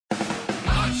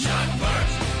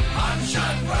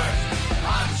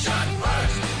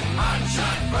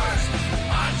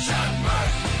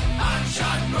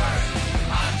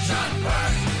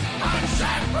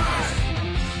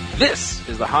This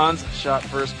is the Hans Shot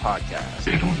First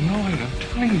podcast. You don't know it, I'm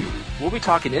telling you. We'll be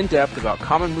talking in depth about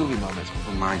common movie moments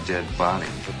For my dead body.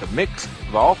 with the mix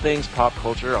of all things pop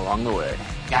culture along the way.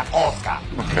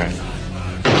 Okay.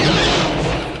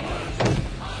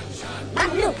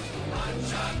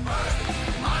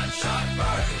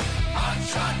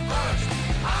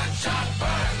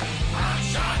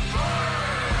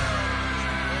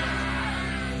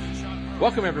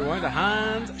 Welcome everyone to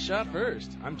Hans Shot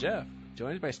First. I'm Jeff,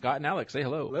 joined by Scott and Alex. Say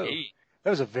hello. Hello. Hey. That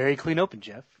was a very clean open,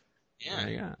 Jeff. Yeah.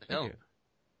 Yeah, hell. thank you.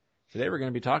 Today we're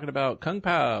going to be talking about Kung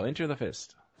Pao, Enter the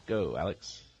Fist. Go,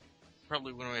 Alex.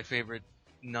 Probably one of my favorite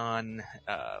non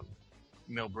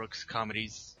Mel Brooks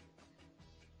comedies.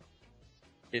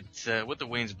 It's what the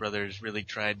Wayans brothers really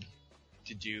tried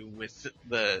to do with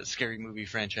the Scary Movie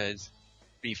franchise.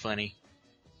 Be funny.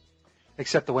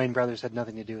 Except the Wayne brothers had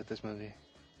nothing to do with this movie.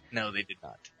 No, they did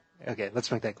not. Okay,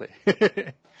 let's make that clear.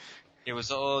 It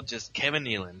was all just Kevin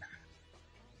Nealon.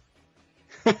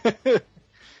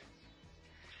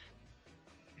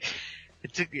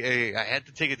 It took. I had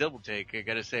to take a double take. I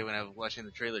gotta say, when I was watching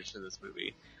the trailers for this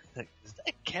movie, like, is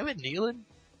that Kevin Nealon?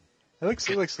 It looks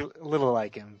a little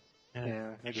like him.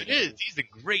 Yeah, If it is, he's in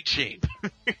great shape.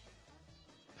 But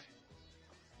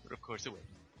of course it wasn't.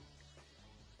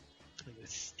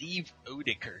 Steve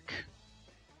Odenkirk.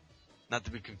 Not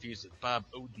to be confused with Bob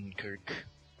Odenkirk.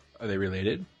 Are they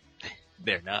related?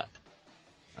 They're not.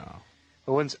 Oh.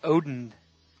 But one's Odin.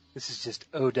 This is just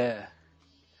Oda.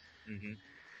 Mm-hmm.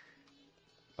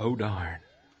 Oh, darn.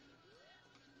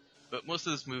 But most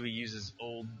of this movie uses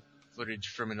old footage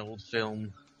from an old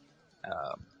film.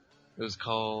 It was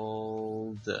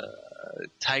called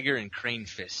Tiger and Crane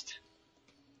Fist.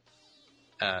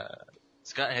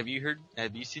 Scott, have you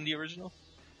seen the original?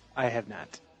 I have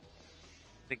not.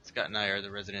 I think Scott and I are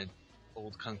the resident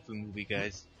old kung fu movie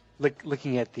guys.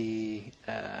 Looking at the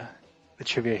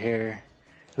trivia here,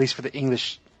 at least for the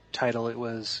English title, it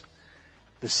was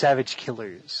The Savage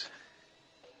Killers.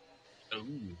 Oh.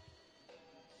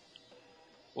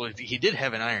 Well, he did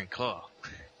have an iron claw.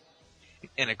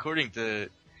 And according to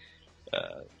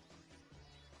the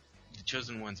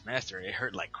Chosen One's master, it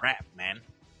hurt like crap, man.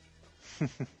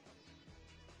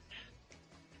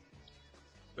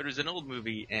 But it was an old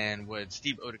movie, and what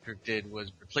Steve Odenkirk did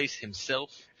was replace himself,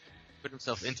 put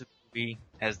himself into the movie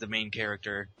as the main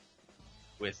character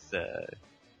with,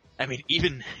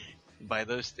 even by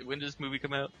those, when did this movie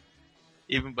come out?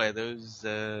 Even by those,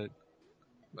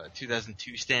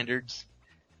 2002 standards,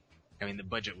 I mean, the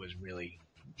budget was really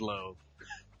low.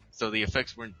 So the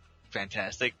effects weren't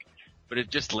fantastic, but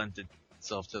it just lent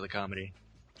itself to the comedy.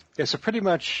 Yeah, so pretty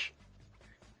much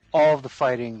all of the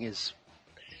fighting has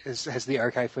the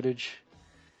archive footage.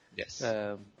 Yes.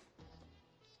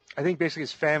 I think basically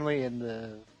his family and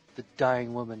the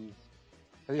dying woman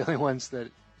are the only ones that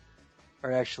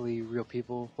are actually real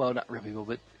people. Well, not real people,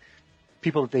 but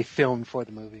people that they filmed for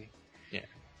the movie. Yeah.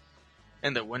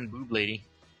 And that one boob lady.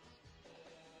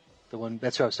 The one,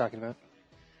 that's what I was talking about.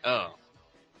 Oh.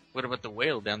 What about the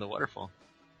whale down the waterfall?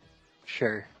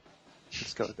 Sure.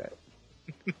 Let's go with that.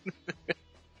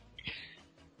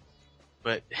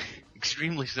 But,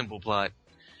 extremely simple plot.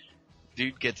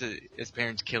 Dude gets his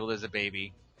parents killed as a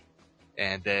baby.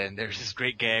 And then there's this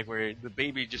great gag where the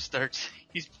baby just starts,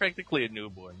 he's practically a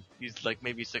newborn. He's like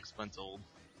maybe 6 months old.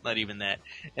 Not even that.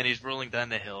 And he's rolling down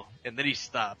the hill. And then he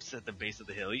stops at the base of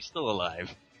the hill. He's still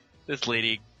alive. This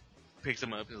lady picks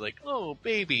him up and is like, "Oh,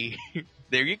 baby.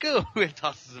 There you go." And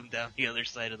tosses him down the other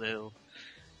side of the hill.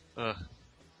 There's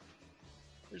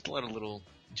a lot of little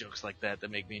jokes like that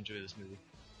make me enjoy this movie.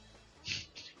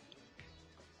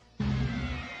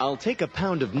 I'll take a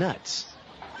pound of nuts.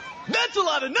 That's a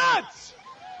lot of nuts!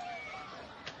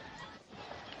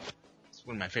 It's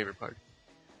one of my favorite parts.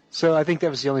 So I think that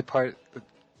was the only part that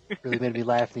really made me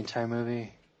laugh the entire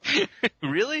movie.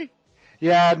 Really?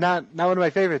 Yeah, not one of my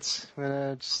favorites. I'm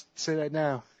gonna just say that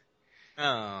now.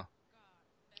 Oh.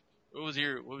 What was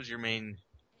your main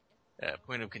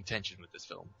point of contention with this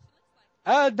film?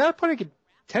 Not a point of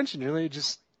contention, really.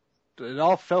 Just it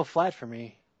all fell flat for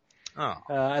me. Oh.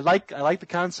 I like the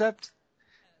concept,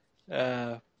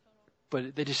 but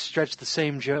they just stretched the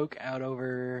same joke out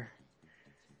over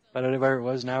whatever it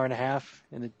was, an hour and a half,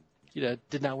 and it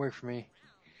did not work for me.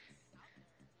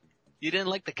 You didn't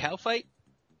like the cow fight?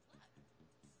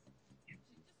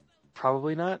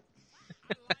 Probably not.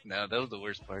 No, that was the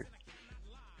worst part.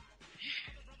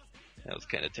 That was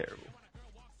kind of terrible.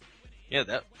 Yeah,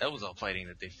 that was all fighting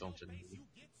that they filmed for the movie.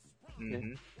 Mm-hmm.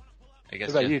 Yeah. I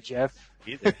guess. What about you, Jeff?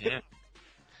 Either, yeah.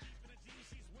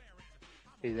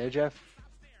 Hey there, Jeff.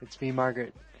 It's me,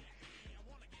 Margaret.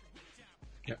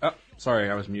 Oh, sorry,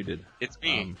 I was muted. It's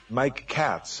me. Mike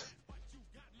Katz.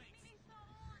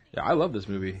 Yeah, I love this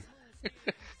movie.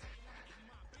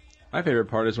 My favorite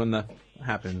part is when the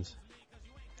happens.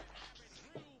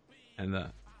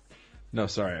 And no,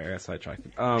 sorry, I got sidetracked.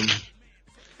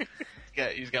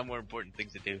 He's got more important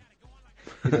things to do.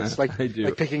 It's like, I do.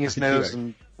 like picking his I do, nose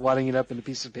and wadding it up in a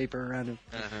piece of paper around him.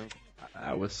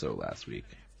 That was so last week.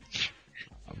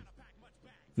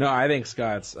 No, I think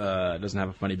Scott's doesn't have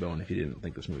a funny bone if he didn't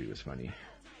think this movie was funny.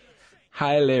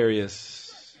 Hilarious.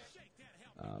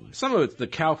 Some of it, the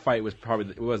cow fight was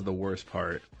was the worst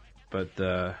part, but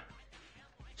I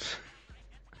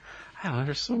don't know.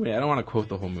 There's so many. I don't want to quote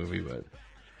the whole movie, but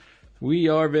we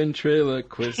are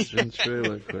ventriloquists,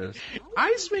 ventriloquists.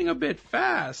 I swing a bit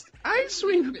fast. I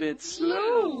swing a bit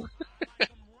slow.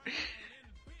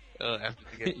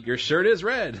 Your shirt is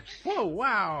red. Whoa!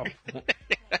 Wow.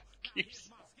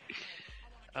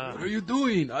 What are you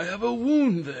doing? I have a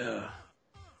wound there.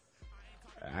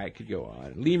 I could go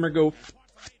on. Lemur go,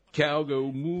 cow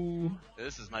go moo.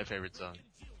 This is my favorite song.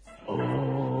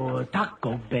 Oh,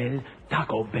 Taco Bell,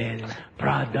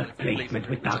 product placement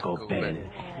with Taco Bell.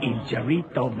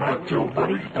 Injarito, macho,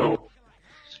 burrito.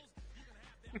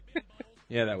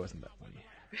 Yeah, that wasn't that funny.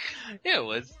 Yeah, it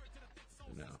was.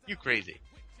 No. You crazy.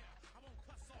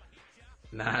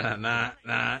 Nah,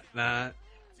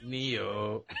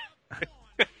 Neo.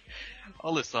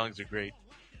 All the songs are great.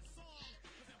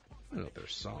 I don't know if they're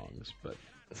songs, but.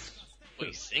 Well,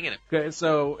 he's singing it. Okay,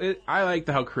 so I liked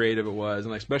how creative it was,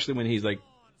 and especially when he's like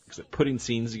putting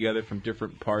scenes together from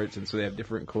different parts, and so they have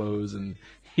different clothes, and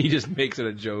he just makes it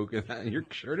a joke, and your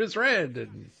shirt is red,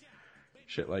 and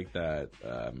shit like that.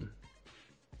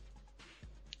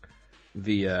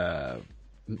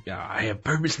 I have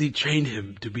purposely trained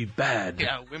him to be bad.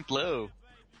 Yeah, wimp low.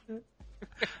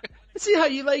 See how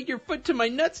you like your foot to my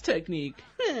nuts technique.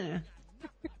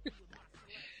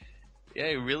 Yeah,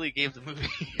 he really gave the movie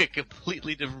a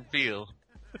completely different feel.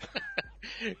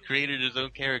 Created his own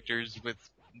characters with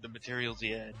the materials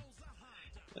he had.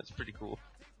 That's pretty cool.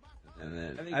 And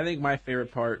then I think my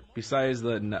favorite part, besides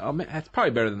that's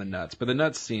probably better than the nuts, but the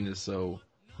nuts scene is so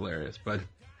hilarious. But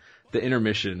the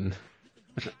intermission,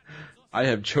 I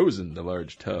have chosen the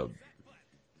large tub.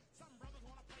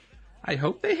 I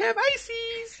hope they have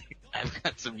ices. I've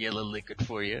got some yellow liquid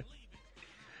for you.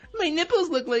 My nipples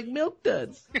look like milk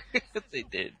duds. They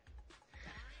did.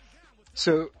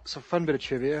 So fun bit of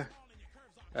trivia.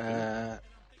 Yeah.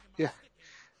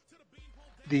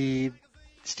 The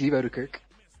Steve Odekirk,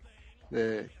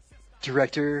 the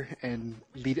director and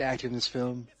lead actor in this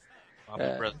film,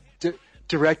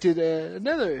 directed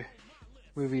another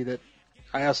movie that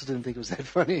I also didn't think was that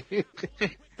funny.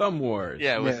 Thumb Wars.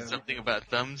 Yeah, was No. it something about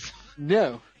thumbs?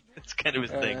 No. That's kind of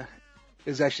his thing. It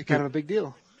was actually kind of a big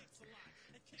deal.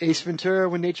 Ace Ventura: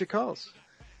 When Nature Calls.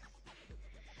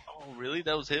 Oh, really?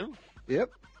 That was him?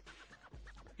 Yep.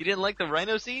 You didn't like the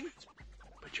rhino scene?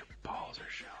 But your balls are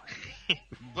showing.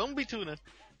 Bumby tuna.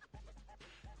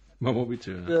 Bumblebee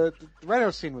tuna. The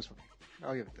rhino scene was funny.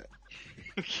 I'll give it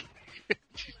that.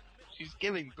 She's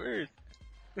giving birth.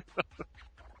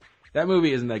 That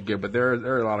movie isn't that good, but there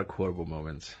are a lot of quotable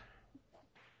moments.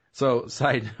 So,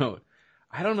 side note,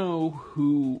 I don't know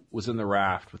who was in the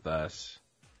raft with us,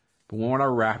 but we went on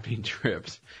our rafting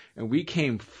trips, and we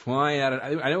came flying out of,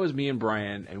 I know it was me and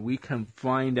Brian, and we come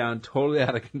flying down totally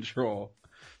out of control,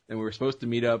 and we were supposed to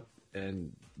meet up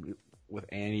and with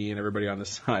Annie and everybody on the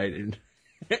side,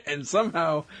 and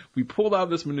somehow we pulled out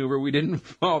this maneuver, we didn't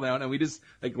fall down, and we just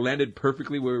like landed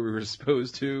perfectly where we were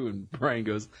supposed to, and Brian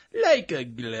goes, like a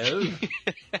glove.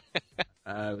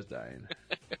 I was dying.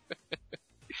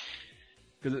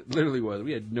 Because it literally was.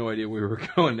 We had no idea where we were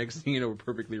going. Next thing you know, we're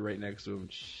perfectly right next to him.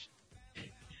 Shh.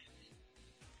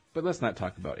 But let's not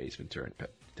talk about Ace Ventura and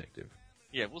Pet Detective.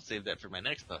 Yeah, we'll save that for my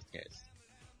next podcast.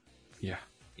 Yeah.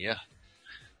 Yeah.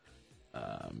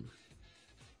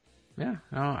 Yeah.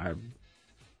 No,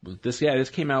 this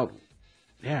came out,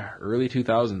 early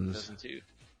 2000s. 2002.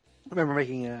 I remember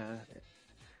making a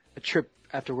trip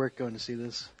after work going to see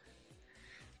this.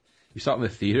 You saw it in the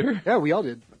theater? Yeah, we all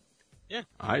did.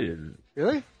 I didn't.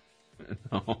 Really?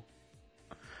 No.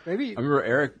 Maybe. I remember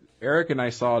Eric and I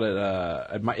saw it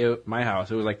at my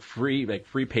house. It was like free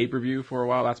pay-per-view for a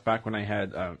while. That's back when I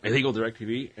had illegal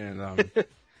DirecTV, and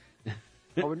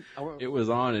it was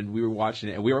on, and we were watching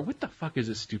it, and we were, what the fuck is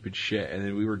this stupid shit? And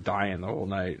then we were dying the whole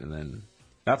night, and then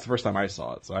that's the first time I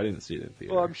saw it, so I didn't see it in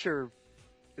theater. Well, I'm sure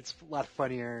it's a lot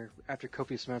funnier after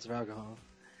copious amounts of alcohol.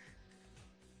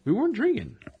 We weren't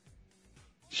drinking.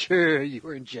 Sure, you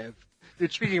weren't, Jeff. You're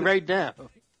drinking right now.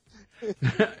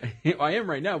 I am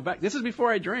right now. This is before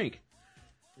I drank.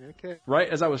 Okay. Right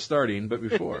as I was starting, but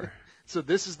before. So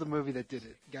this is the movie that did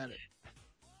it. Got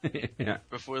it. Yeah.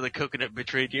 Before the coconut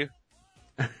betrayed you?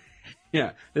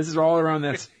 Yeah. This is all around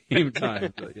that same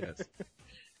time, but yes.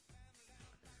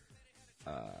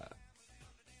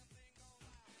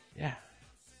 Yeah.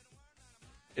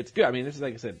 It's good. I mean, this is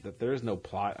like I said, that there is no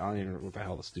plot. I don't even know what the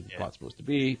hell the stupid plot's supposed to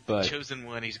be, but Chosen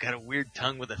One, he's got a weird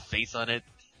tongue with a face on it.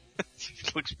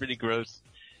 It looks pretty gross.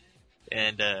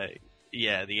 And,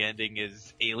 yeah, the ending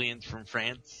is aliens from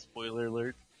France. Spoiler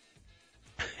alert.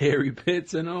 Harry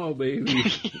Pitts and all,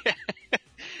 baby.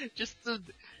 Just the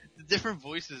different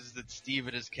voices that Steve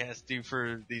and his cast do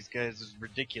for these guys is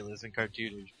ridiculous and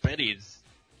cartoonish. Betty is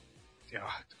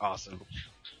awesome.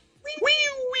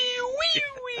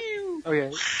 Oh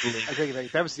yeah, I take it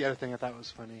back. That was the other thing I thought was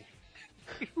funny.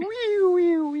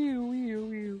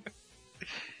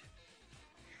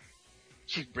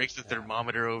 She breaks the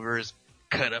thermometer over his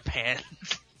cut up hands.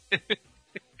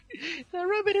 Now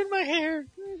rub it in my hair.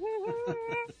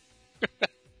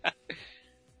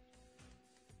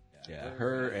 Yeah,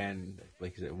 her and,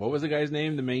 like I said, what was the guy's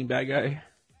name? The main bad guy?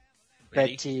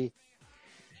 Betty.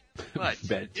 What?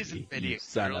 Betty. Isn't Betty You a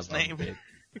son girl's of a name? bitch.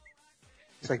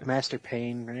 It's like Master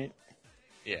Payne, right?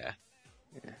 Yeah.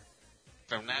 Yeah.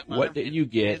 From that What one, did you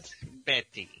get? it's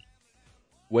Betty.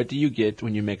 What do you get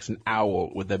when you mix an owl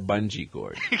with a bungee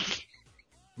cord?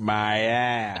 My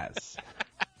ass.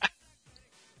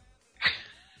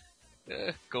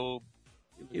 Gold.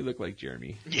 You look like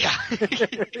Jeremy. Yeah. He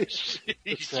That's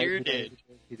right, sure he did.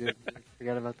 He did. I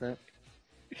forgot about that.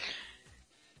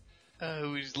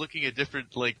 We was looking at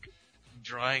different, like,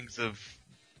 drawings of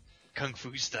Kung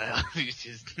Fu style. He's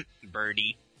just,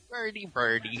 birdie.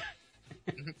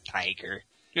 Tiger.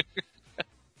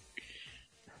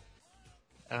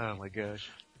 Oh my gosh.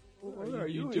 What are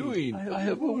you doing? I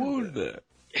have a wound there.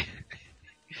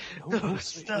 No,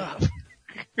 stop.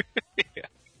 Yeah.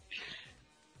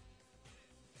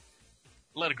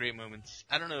 A lot of great moments.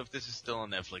 I don't know if this is still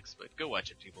on Netflix, but go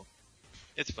watch it, people.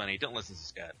 It's funny. Don't listen to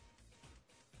Scott.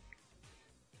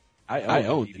 I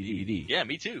own the DVD. Yeah,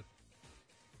 me too.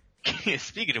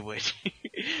 Speaking of which,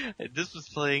 this was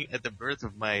playing at the birth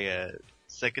of my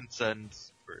second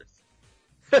son's birth.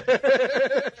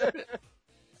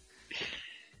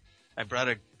 I brought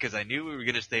because I knew we were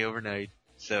going to stay overnight,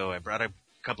 so I brought a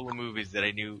couple of movies that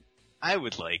I knew I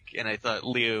would like, and I thought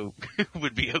Leo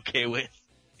would be okay with.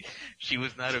 She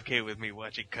was not okay with me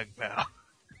watching Kung Pao.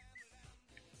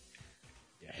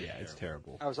 Yeah, it's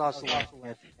terrible. I was also laughing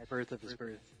at the birth of his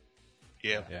birth.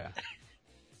 Yeah. Yeah.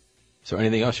 So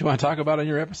anything else you want to talk about on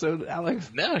your episode,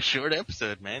 Alex? No, short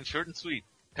episode, man. Short and sweet.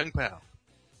 Kung Pao.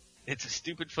 It's a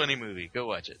stupid, funny movie. Go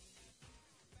watch it.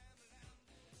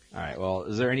 All right. Well,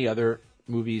 is there any other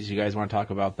movies you guys want to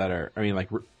talk about that are? I mean,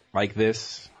 like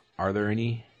this. Are there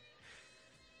any?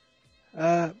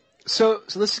 So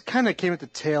this kind of came at the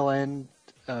tail end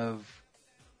of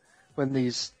when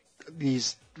the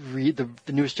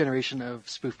newest generation of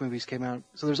spoof movies came out.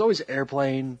 So there's always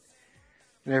Airplane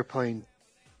and Airplane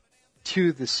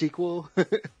 2, the sequel,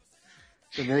 the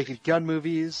Naked Gun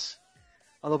movies.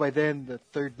 Although by then the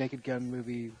third Naked Gun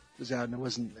movie was out and it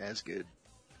wasn't as good.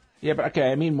 Yeah, but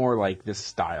okay. I mean more like this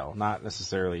style, not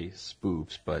necessarily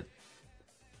spoofs, but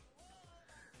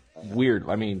weird.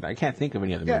 I mean, I can't think of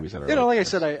any other movies that are. Like I this.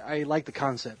 said, I like the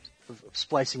concept of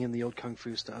splicing in the old kung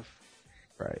fu stuff.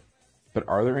 Right. But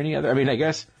are there any other? I mean, I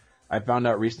guess I found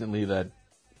out recently that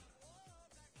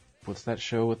what's that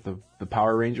show with the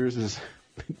Power Rangers is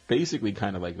basically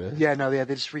kind of like this. Yeah, no, they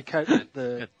just recut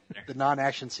the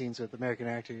non-action scenes with American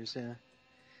actors. Yeah,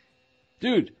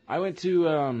 Dude, I went to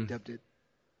dubbed it.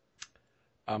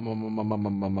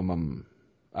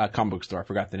 comic book store. I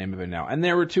forgot the name of it now. And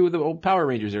there were two of the old Power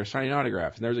Rangers there signing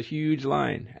autographs, and there was a huge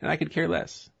line, and I could care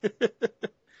less. I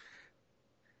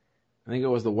think it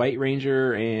was the White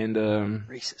Ranger and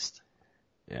Racist.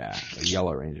 yeah, the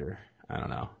Yellow Ranger. I don't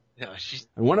know. Yeah,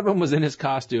 And one of them was in his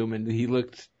costume, and he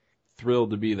looked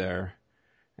thrilled to be there,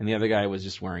 and the other guy was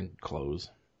just wearing clothes.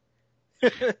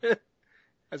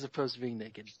 As opposed to being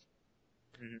naked.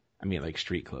 I mean, like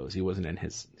street clothes. He wasn't in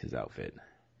his outfit.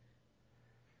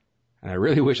 And I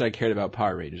really wish I cared about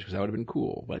Power Rangers because that would have been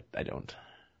cool, but I don't.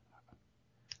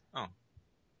 Oh.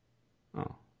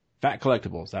 Fat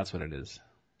Collectibles, that's what it is.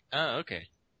 Oh, okay.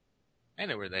 I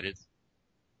know where that is.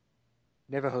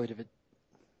 Never heard of it.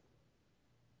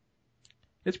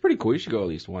 It's pretty cool. You should go at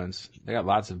least once. They got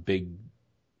lots of big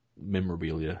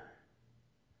memorabilia.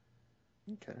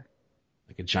 Okay.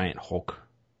 Like a giant Hulk.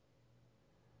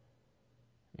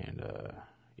 And,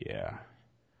 yeah.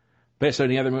 But so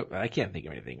any other I can't think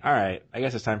of anything. All right. I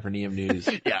guess it's time for Neum News.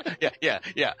 Yeah.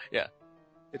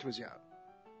 It was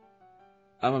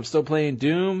I'm still playing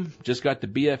Doom. Just got the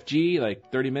BFG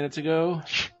like 30 minutes ago.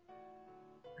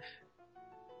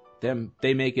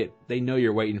 They make it, they know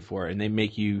you're waiting for it, and they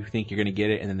make you think you're going to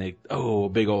get it, and then a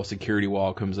big old security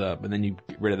wall comes up, and then you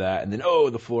get rid of that, and then,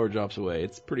 the floor drops away.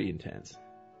 It's pretty intense.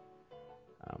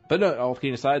 But no, all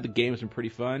kidding aside, the game's been pretty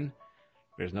fun.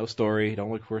 There's no story.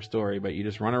 Don't look for a story, but you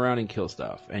just run around and kill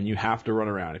stuff, and you have to run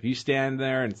around. If you stand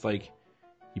there and it's like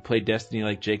you play Destiny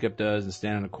like Jacob does and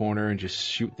stand in a corner and just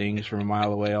shoot things from a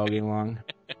mile away all game long,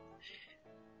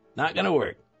 not going to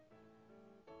work.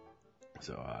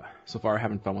 So far,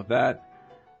 having fun with that.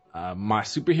 My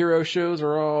superhero shows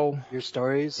are all Your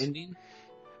stories? ending.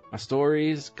 My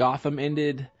stories, Gotham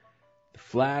ended, The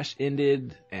Flash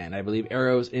ended, and I believe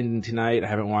Arrow's ending tonight. I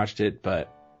haven't watched it,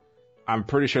 but I'm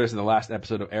pretty sure this is the last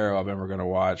episode of Arrow I'm ever going to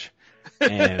watch.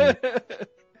 And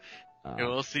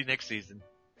We'll see next season.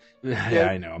 yeah,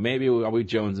 I know. Maybe I'll be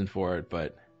jonesing for it,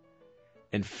 but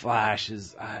and Flash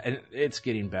is, and it's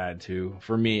getting bad too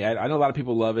for me. I know a lot of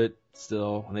people love it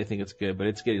still, and they think it's good, but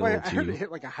it's getting a Well, little I heard too. it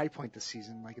hit like a high point this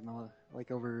season, like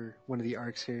over one of the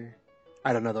arcs here.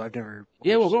 I don't know though. I've never.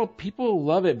 Yeah, well, people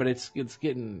love it, but it's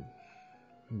getting.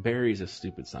 Barry's a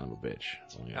stupid son of a bitch.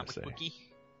 That's all I gotta say. Comic booky.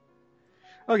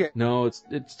 Okay. No,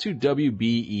 it's too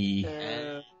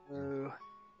WBE.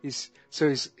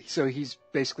 He's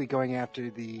basically going after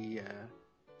the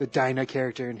Dinah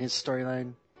character in his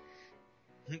storyline.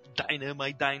 Dinah,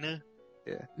 my Dinah.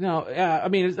 No, yeah, I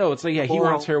mean, it's like, yeah, he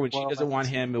Moral- wants her when she moral doesn't want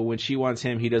him, but when she wants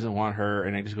him, he doesn't want her,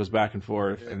 and it just goes back and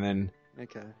forth, and then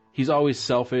Okay. he's always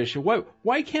selfish.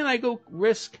 Why can't I go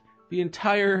risk the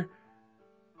entire,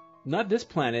 not this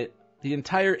planet, the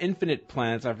entire infinite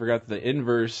planets, I forgot the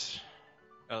inverse,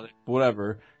 Oh,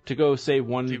 whatever, to go save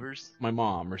Multiverse? my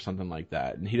mom or something like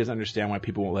that, and he doesn't understand why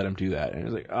people won't let him do that, and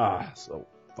it's like, so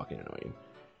fucking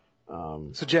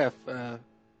annoying. So Jeff,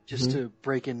 just to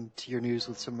break into your news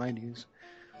with some of my news.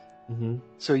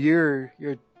 So you're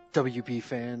a WB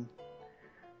fan.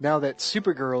 Now that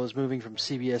Supergirl is moving from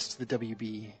CBS to the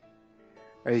WB,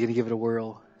 are you going to give it a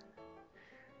whirl?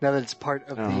 Now that it's part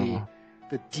of the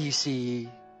DC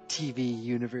TV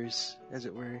universe, as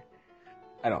it were.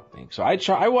 I don't think so.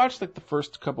 I watched like the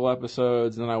first couple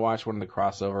episodes, and then I watched one of the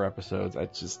crossover episodes. I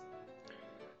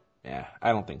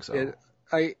don't think so.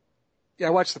 I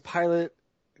watched the pilot,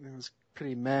 and it was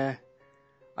pretty meh.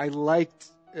 I liked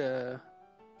the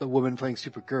woman playing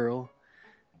Supergirl,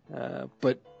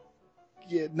 but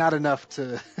not enough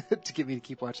to to get me to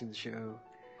keep watching the show.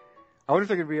 I wonder if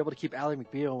they're going to be able to keep Ally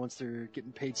McBeal once they're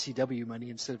getting paid CW money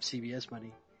instead of CBS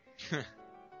money.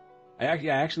 I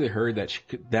actually heard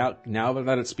that now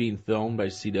that it's being filmed by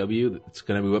CW, it's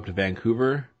going to move up to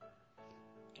Vancouver,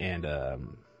 and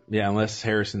unless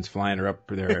Harrison's flying her up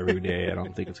there every day, I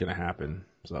don't think it's going to happen.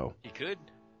 So He could.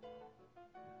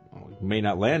 he may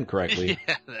not land correctly.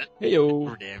 Yeah, that's Heyo.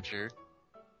 for damn sure.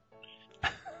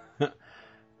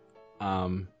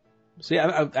 So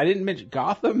yeah, I didn't mention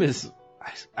Gotham is.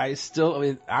 I'm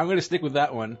going to stick with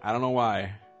that one. I don't know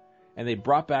why. And they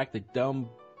brought back the dumb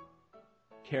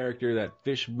character, that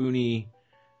Fish Mooney,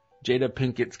 Jada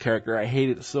Pinkett's character. I hate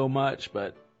it so much,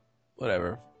 but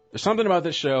whatever. There's something about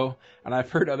this show, and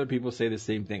I've heard other people say the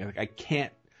same thing. Like, I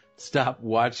can't stop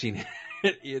watching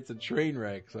it. It's a train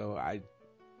wreck. So I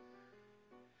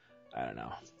don't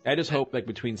know. I just hope like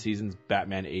between seasons,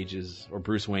 Batman ages or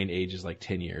Bruce Wayne ages like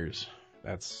 10 years.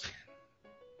 That's.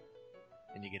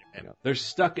 And you get it. They're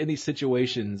stuck in these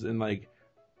situations, and like,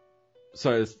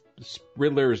 sorry,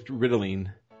 Riddler is riddling,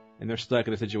 and they're stuck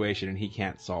in a situation, and he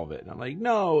can't solve it. And I'm like,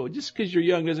 no, just because you're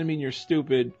young doesn't mean you're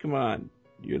stupid. Come on,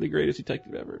 you're the greatest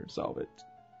detective ever. Solve it.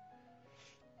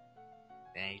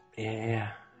 Dang.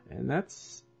 Yeah, and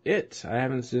that's it. I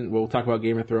haven't seen. We'll talk about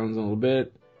Game of Thrones in a little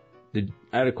bit.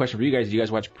 I had a question for you guys. Did you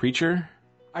guys watch Preacher?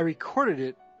 I recorded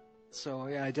it, so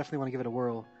yeah, I definitely want to give it a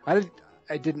whirl.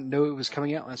 I didn't know it was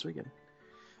coming out last weekend.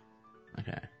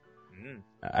 Okay.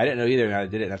 I didn't know either, and I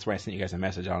did it. That's why I sent you guys a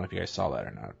message. I don't know if you guys saw that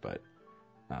or not, but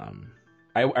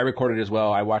I recorded it as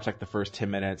well. I watched like the first 10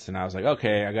 minutes, and I was like,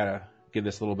 okay, I gotta give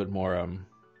this a little bit more.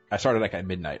 I started like at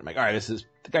midnight. I'm like, all right, the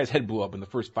guy's head blew up in the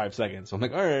first 5 seconds. So I'm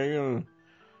like, all right, I'm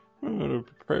gonna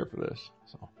prepare for this.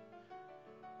 So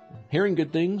hearing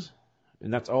good things,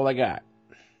 and that's all I got.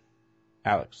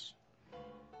 Alex.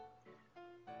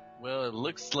 Well, it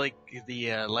looks like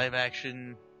the live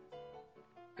action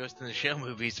Ghost in the Shell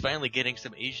movie is finally getting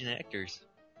some Asian actors.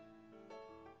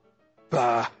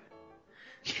 Bah.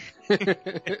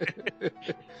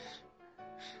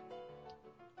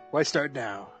 Why start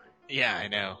now? Yeah, I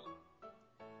know.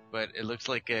 But it looks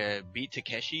like Beat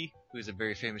Takeshi, who's a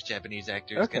very famous Japanese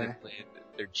actor, is going to play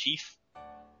their chief.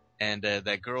 And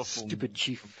that girl from... Stupid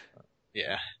chief.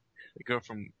 Yeah. the girl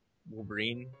from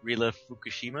Wolverine, Rila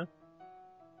Fukushima.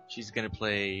 She's gonna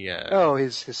play.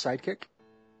 His sidekick.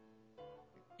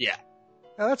 Yeah,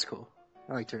 Oh, that's cool.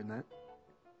 I liked her in that.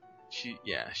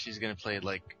 she's gonna play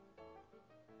like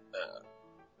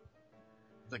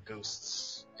the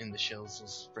ghosts in the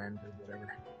Shell's friend or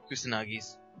whatever,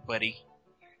 Kusanagi's buddy.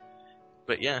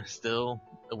 But yeah, still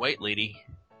a white lady.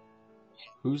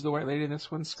 Who's the white lady in this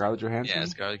one? Scarlett Johansson? Yeah,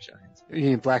 Scarlett Johansson. You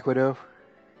mean Black Widow?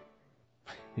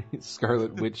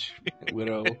 Scarlet Witch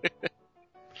Widow.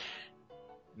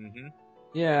 Mm-hmm.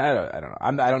 Yeah, I don't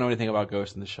know. I don't know anything about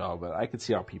Ghost in the Shell, but I could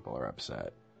see how people are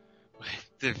upset.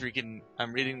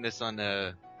 I'm reading this on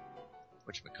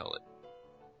whatchamacallit,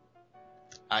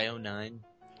 IO9.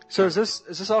 So is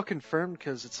this all confirmed?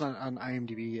 Because it's not on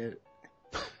IMDb yet.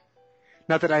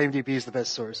 Not that IMDb is the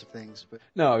best source of things, but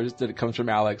No, just that it comes from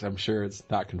Alex. I'm sure it's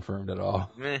not confirmed at all.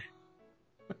 Meh.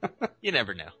 You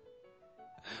never know.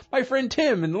 My friend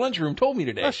Tim in the lunchroom told me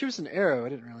today. oh, she was an Arrow. I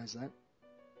didn't realize that.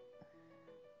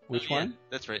 Which Yeah, one?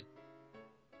 that's right.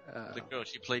 The girl,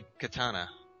 she played Katana.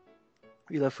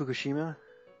 You love Fukushima?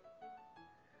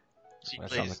 She That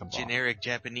sounds plays like a bomb. generic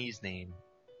Japanese name.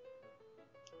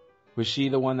 Was she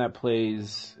the one that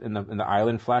plays in the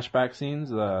island flashback scenes?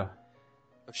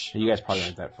 You guys probably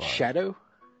aren't that far. Shadow?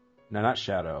 No, not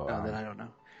Shadow. No, then I don't know.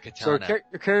 So Katana.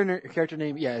 her character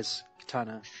name, yeah, is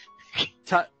Katana.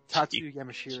 Tatsu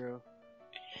Yamashiro.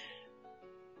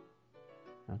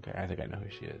 Okay, I think I know who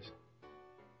she is.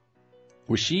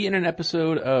 Was she in an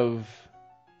episode of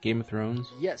Game of Thrones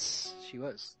Yes, she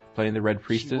was. playing the Red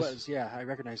Priestess? She was, yeah. I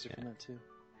recognized her from that too.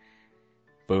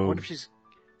 I Boom. wonder if she's...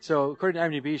 So, according to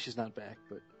IMDb, she's not back,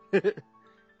 but... It'd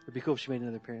be cool if she made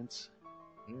another appearance.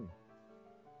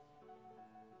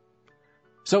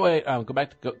 So wait, go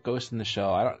back to Ghost in the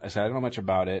Shell. I don't know much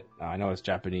about it. I know it's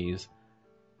Japanese.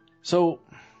 So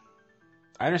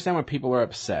I understand why people are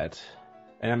upset,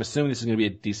 and I'm assuming this is going to be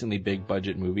a decently big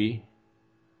budget movie.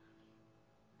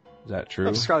 Is that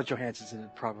true? Scarlett Johansson's in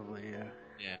it, probably,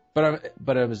 yeah.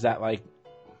 But is that like,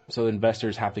 so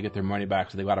investors have to get their money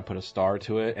back, so they've got to put a star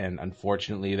to it, and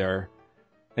unfortunately and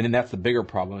then that's the bigger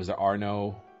problem, is there are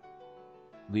no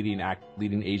leading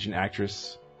Asian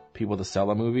actress people to sell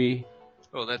a movie.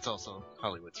 Well, that's also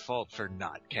Hollywood's fault for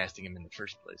not casting him in the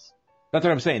first place. That's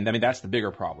what I'm saying. I mean, that's the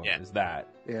bigger problem, Yeah. is that.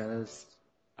 Yeah, that's...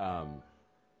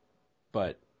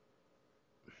 But,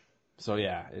 so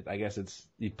yeah, I guess it's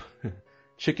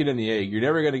chicken and the egg. You're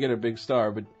never going to get a big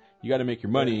star, but you got to make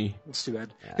your money. It's too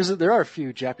bad. Yeah. Because there are a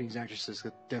few Japanese actresses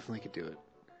that definitely could do it.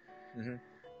 Mm-hmm.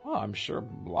 Well, I'm sure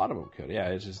a lot of them could. Yeah,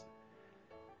 it's just,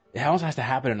 it also has to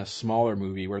happen in a smaller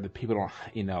movie where the people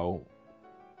don't,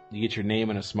 you get your name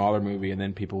in a smaller movie and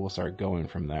then people will start going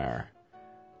from there.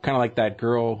 Kind of like that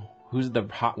girl, who's the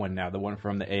hot one now? The one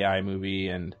from the AI movie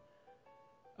and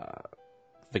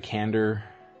Vikander.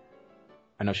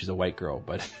 I know she's a white girl,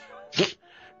 but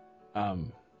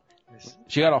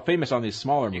she got all famous on these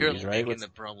smaller You're movies, right? making the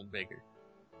problem bigger.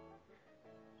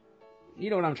 You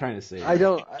know what I'm trying to say. I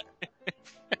don't...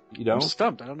 You I'm don't?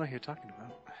 stumped. I don't know who you're talking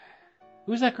about.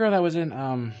 Who's that girl that was in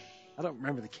I don't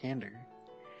remember the candor.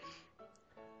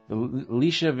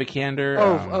 Alicia Vikander?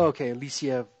 Okay.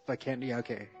 Alicia Vikander. Yeah,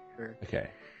 okay. Her. Okay.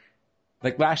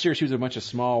 Like last year, she was in a bunch of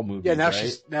small movies. Yeah, now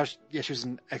right? she was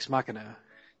in Ex Machina.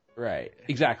 Right.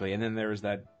 Exactly. And then there was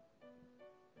that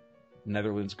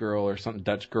Netherlands girl or something,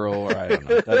 Dutch girl, or I don't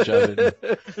know, Dutch oven.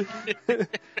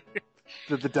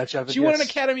 The Dutch oven. She won an yes.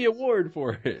 Academy Award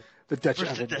for it. The Dutch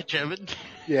Where's the oven. Dutch oven?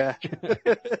 Yeah.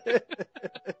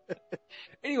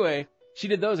 Anyway, she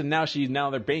did those, and now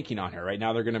they're banking on her. Right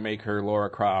now, they're going to make her Laura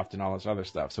Croft and all this other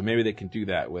stuff. So maybe they can do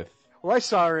that with Well, I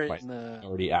saw her in the.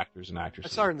 minority actors and I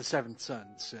actresses. saw her in The Seventh Son,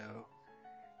 so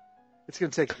it's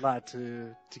going to take a lot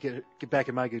to get back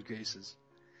in my good graces.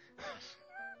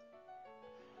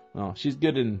 Well, she's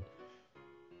good in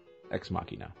Ex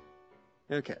Machina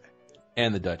Okay.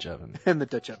 and the Dutch oven. And the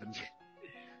Dutch oven.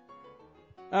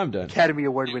 I'm done. Academy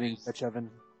Award-winning Dutch oven.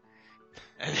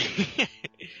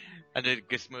 I did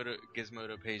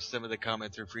Gizmodo page. Some of the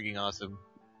comments are freaking awesome.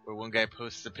 Where one guy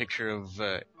posts a picture of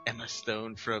Emma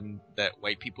Stone from that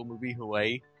white people movie,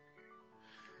 Hawaii.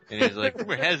 And he's like,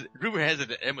 rumor has it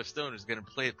that Emma Stone is going to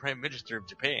play the Prime Minister of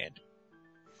Japan.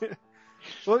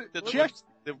 Well, The-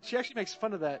 she actually makes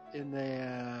fun of that in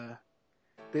they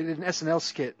did an SNL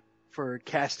skit for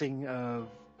casting of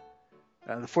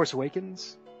The Force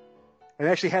Awakens. And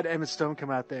they actually had Emma Stone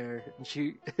come out there, and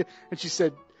she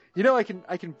said, I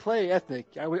can play ethnic.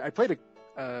 I played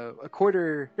a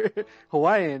quarter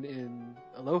Hawaiian in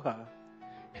Aloha,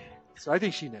 so I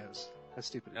think she knows how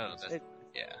stupid it Oh, is. that's,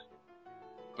 yeah.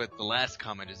 But the last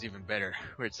comment is even better,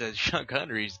 where it says Sean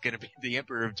Connery is going to be the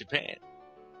Emperor of Japan.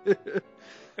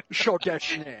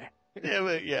 Shotashne. Yeah,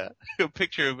 but yeah, a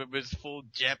picture of him is full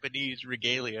Japanese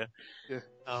regalia. Yeah.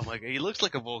 Oh my god, he looks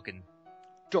like a Vulcan.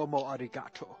 Domo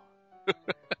arigato.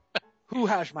 Who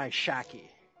has my shaki?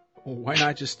 Well, why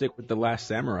not just stick with The Last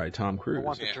Samurai, Tom I Cruise?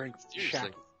 want to Yeah, drink seriously.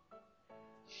 shaki.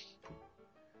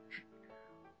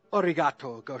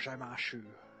 Arigato gozaimasu.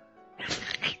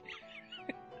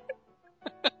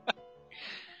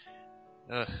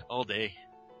 All day.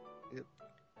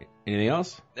 Anything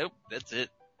else? Nope, that's it.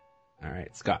 All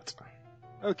right, Scott.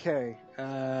 Okay.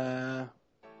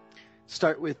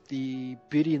 Start with the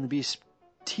Beauty and the Beast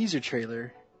teaser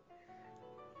trailer,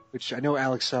 which I know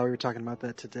Alex saw. We were talking about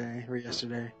that today or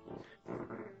yesterday.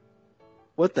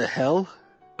 What the hell?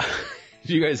 Did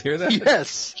you guys hear that?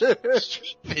 Yes.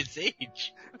 His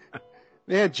age.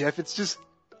 Man, Jeff, it's just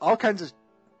all kinds of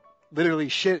literally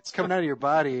shit. It's coming out of your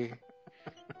body.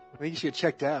 I think you should get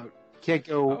checked out. Can't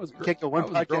go one I was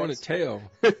growing a podcast tail.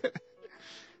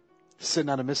 sitting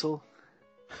on a missile.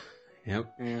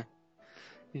 Yep. Yeah.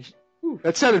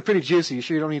 That sounded pretty juicy. You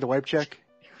sure you don't need a wipe check?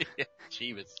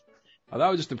 Jeebus. Oh, that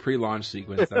was just a pre-launch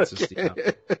sequence. That's just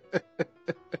the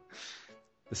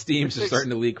steam's just starting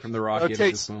to leak from the rocket at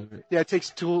this moment. Yeah, it takes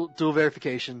dual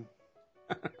verification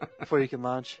before you can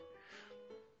launch.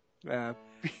 Yeah,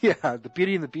 the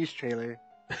Beauty and the Beast trailer.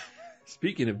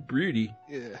 Speaking of broody,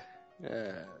 Yeah.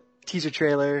 Teaser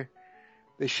trailer.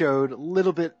 They showed a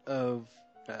little bit of,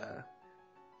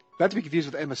 not to be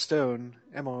confused with Emma Stone,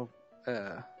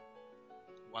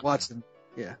 Watson.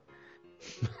 Yeah.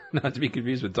 not to be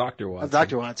confused with Dr. Watson.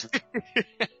 Dr. Watson.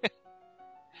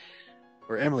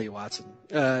 Or Emily Watson.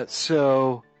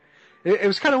 So it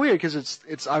was kind of weird because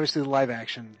it's obviously live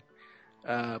action,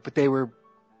 but they were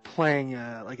playing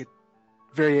like a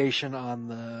variation on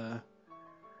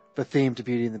the theme to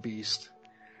Beauty and the Beast.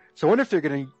 So I wonder if they're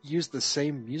going to use the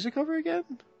same music over again.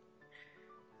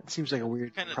 It seems like a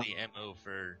weird. Kind of the MO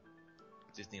for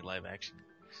Disney live action.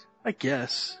 I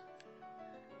guess.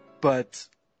 But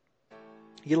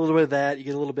you get a little bit of that. You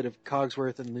get a little bit of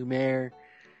Cogsworth and Lumiere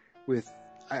with,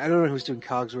 I don't know who's doing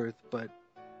Cogsworth, but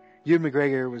Ewan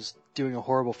McGregor was doing a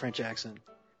horrible French accent.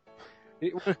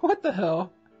 What the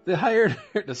hell? They hired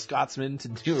the Scotsman to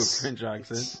do a French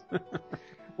accent.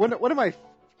 One of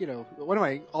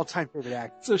my all-time favorite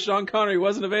actors. So Sean Connery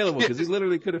wasn't available because he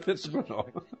literally could have fit the role.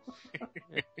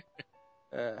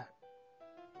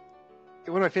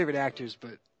 One of my favorite actors,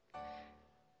 but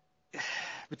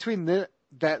between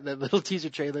that little teaser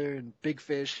trailer and Big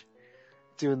Fish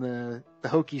doing the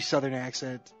hokey Southern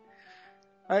accent,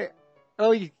 I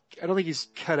don't think he's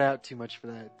cut out too much for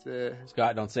that.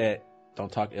 Scott, don't say it.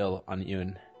 Don't talk ill on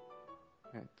Ewan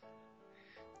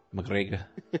McGregor.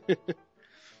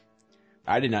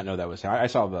 I did not know that was. I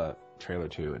saw the trailer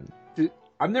too, and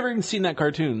I've never even seen that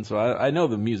cartoon, so I know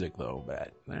the music though, but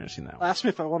I've never seen that one. Asked me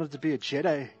if I wanted to be a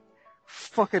Jedi.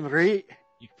 Fucking right.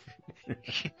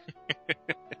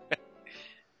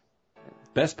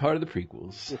 Best part of the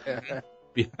prequels. Yeah.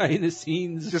 Behind the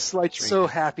scenes. Just like so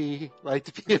happy, like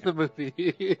to be in the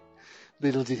movie.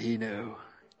 Little did he know.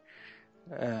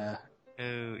 Oh,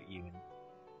 Ewan.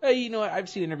 Hey, you know what? I've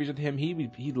seen interviews with him.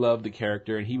 He loved the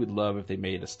character, and he would love if they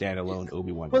made a standalone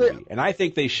Obi-Wan movie. And I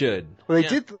think they should. Well,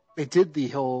 they did the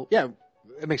whole,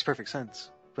 it makes perfect sense.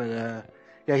 But,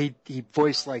 he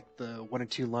voiced like the 1 or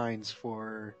 2 lines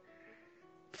for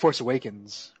Force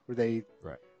Awakens, where they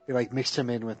like mixed him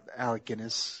in with Alec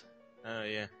Guinness. Oh,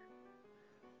 yeah.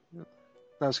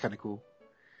 That was kind of cool.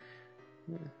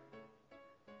 Yeah.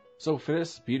 So for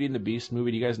this Beauty and the Beast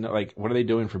movie, do you guys know, like, what are they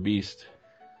doing for Beast?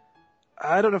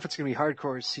 I don't know if it's going to be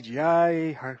hardcore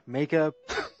CGI, makeup.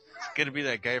 It's gonna be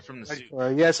that guy from the suit.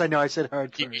 Yes, I know. I said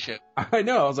hardcore. TV show. I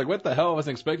know. I was like, what the hell? I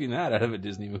wasn't expecting that out of a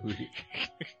Disney movie.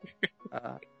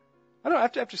 I don't know.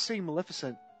 After seeing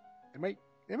Maleficent,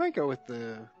 they might go with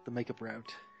the makeup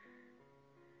route.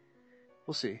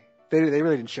 We'll see. They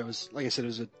really didn't show us. Like I said, it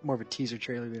was more of a teaser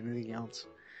trailer than anything else.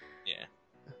 Yeah.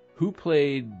 Who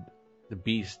played the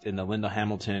Beast in the Linda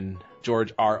Hamilton,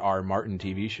 George R.R. Martin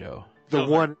TV show? The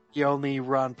one, the only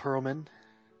Ron Perlman.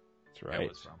 That's right. That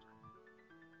was wrong.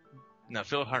 No,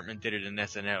 Phil Hartman did it in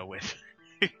SNL with,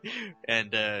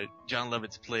 and John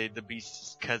Lovitz played the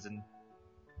Beast's cousin.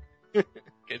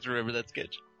 Guys remember that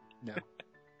sketch? No.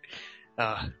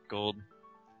 Gold.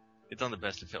 It's on the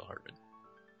best of Phil Hartman.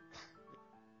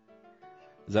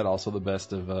 Is that also the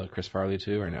best of Chris Farley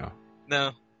too, or no?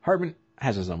 No. Hartman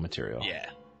has his own material. Yeah.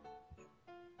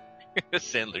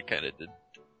 Sandler kind of did.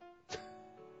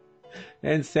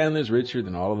 And Sandler's richer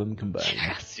than all of them combined.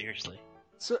 Yeah, seriously.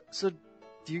 So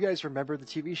do you guys remember the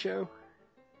TV show?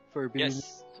 For being,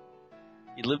 Yes.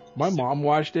 He lived. My mom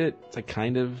watched it. It's like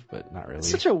kind of, but not really. It's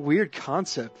such a weird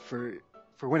concept for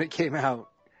when it came out.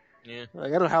 Yeah. Like,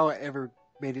 I don't know how it ever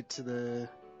made it to the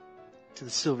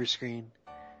silver screen,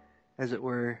 as it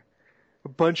were. A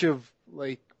bunch of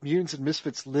like mutants and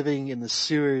misfits living in the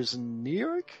sewers in New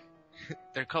York.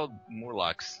 They're called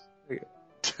Morlocks.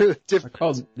 They're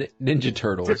called Ninja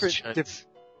Turtles.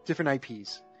 different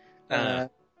IPs. Like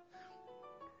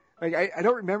I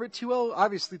don't remember it too well.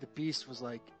 Obviously, the Beast was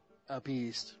like a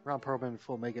beast, Ron Perlman in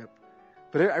full makeup.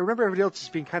 But I remember everybody else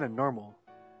just being kind of normal.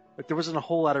 Like there wasn't a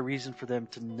whole lot of reason for them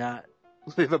to not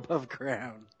live above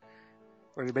ground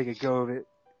or to make a go of it.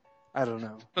 I don't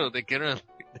know. Oh, they could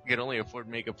only afford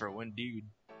makeup for one dude.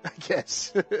 I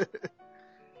guess.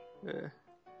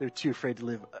 They're too afraid to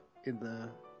live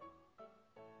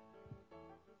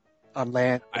on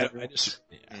land.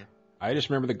 I just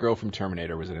remember the girl from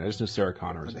Terminator was in it. I just knew Sarah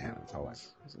Connor was in it. That's all I.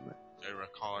 Sarah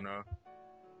Connor.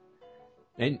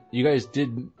 And you guys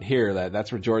did hear that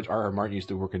that's where George R.R. Martin used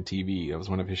to work on TV. That was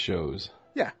one of his shows.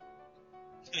 Yeah.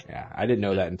 Yeah, I didn't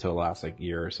know that until the last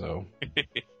year or so.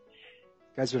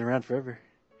 Guy's been around forever.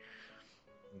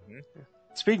 Mm-hmm.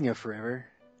 Speaking of forever,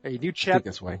 a new I think chapter.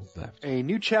 that's why he left. A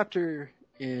new chapter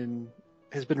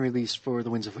has been released for The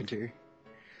Winds of Winter.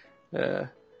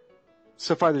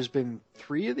 So far, there's been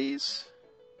 3 of these.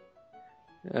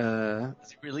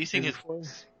 Is he releasing his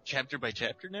chapter by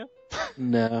chapter now?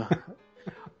 No.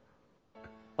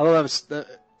 Although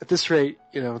at this rate,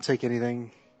 I'll take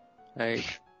anything.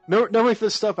 Normally for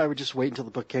this stuff, I would just wait until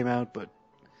the book came out, but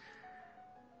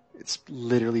it's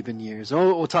literally been years.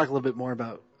 We'll talk a little bit more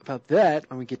about that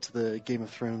when we get to the Game of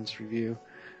Thrones review.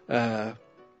 But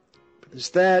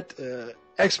there's that.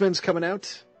 X-Men's coming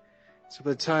out. So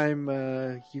by the time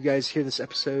you guys hear this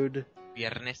episode,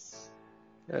 Viernes.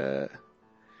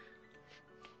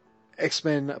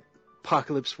 X-Men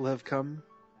Apocalypse will have come.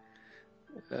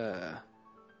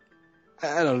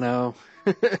 I don't know.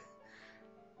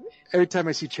 Every time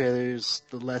I see trailers,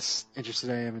 the less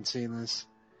interested I am in seeing this.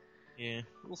 Yeah,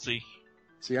 we'll see.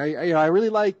 See, I really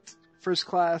liked First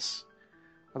Class,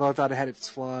 although I thought it had its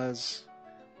flaws.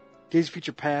 Days of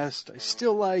Future Past, I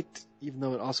still liked, even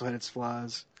though it also had its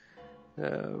flaws.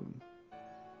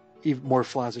 Even more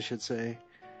flaws, I should say.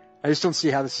 I just don't see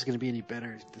how this is going to be any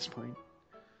better at this point.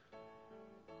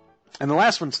 And the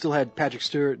last one still had Patrick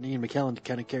Stewart and Ian McKellen to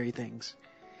kind of carry things.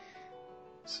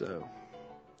 So.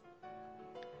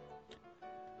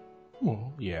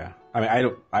 Well, yeah.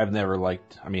 I've never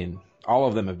liked, all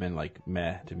of them have been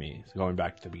meh to me, going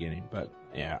back to the beginning. But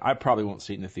yeah, I probably won't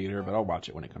see it in the theater, but I'll watch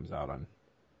it when it comes out on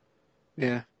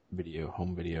home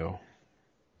video.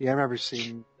 Yeah, I remember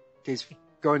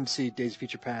going to see Days of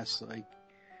Future Past,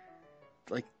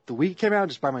 like the week it came out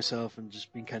just by myself and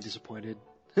just being kind of disappointed.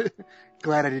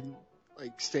 Glad I didn't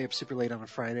stay up super late on a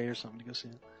Friday or something to go see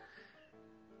it.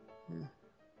 Yeah.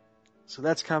 So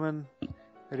that's coming. I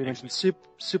already mentioned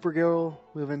Supergirl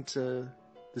moving to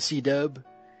the CW,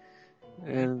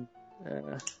 and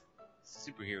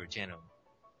Superhero Channel.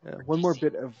 one more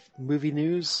bit of movie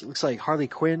news. It looks like Harley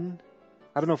Quinn.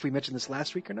 I don't know if we mentioned this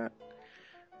last week or not,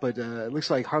 but it looks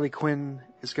like Harley Quinn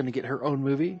is going to get her own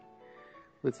movie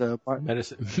with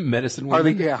Medicine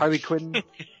Woman. Harley Quinn,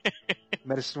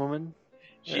 Medicine Woman.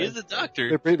 She is a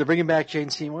doctor. They're bringing back Jane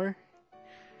Seymour,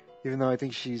 even though I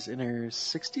think she's in her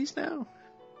 60s now.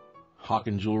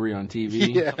 Hawking jewelry on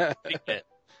TV. Yeah.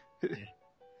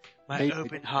 My Maybe.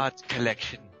 Open Heart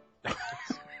collection.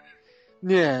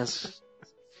 Yes.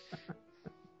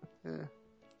 Yeah.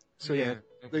 So yeah,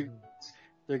 they're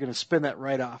going to spin that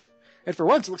right off. And for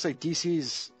once, it looks like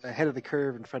DC's ahead of the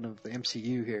curve in front of the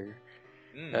MCU here.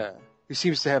 Who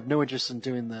seems to have no interest in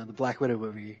doing the Black Widow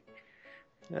movie.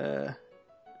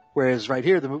 Whereas right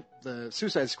here, the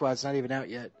Suicide Squad's not even out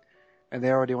yet, and they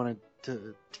already wanted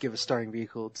to give a starring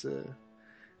vehicle to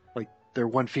their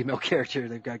one female character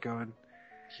they've got going.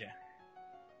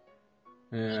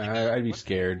 Yeah, I'd be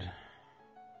scared.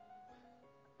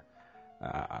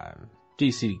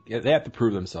 DC, they have to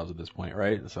prove themselves at this point,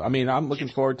 right? So, I'm looking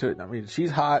forward to it.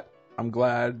 She's hot. I'm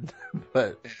glad,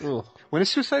 but ugh. When is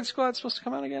Suicide Squad supposed to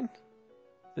come out again?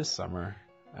 This summer.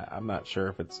 I'm not sure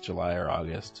if it's July or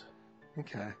August.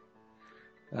 Okay.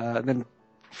 Then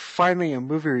finally a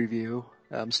movie review.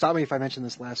 Stop me if I mentioned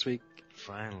this last week.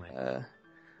 Finally.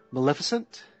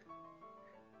 Maleficent?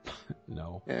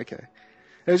 No. Yeah, okay.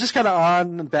 It was just kind of on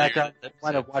in the background, Yeah,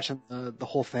 kind of watching the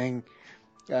whole thing.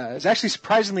 It was actually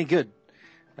surprisingly good.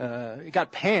 It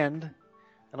got panned.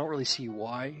 I don't really see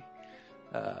why.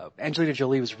 Angelina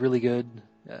Jolie was really good.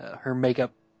 Her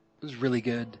makeup was really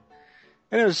good.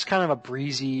 And it was kind of a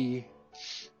breezy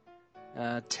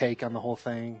take on the whole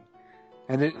thing.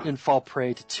 and it didn't fall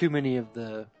prey to too many of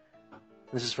the,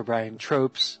 this is for Brian,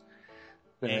 tropes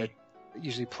that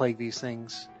usually plague these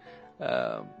things.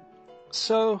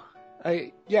 So,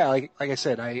 like I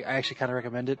said, I actually kind of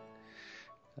recommend it.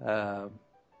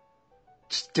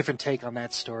 Just different take on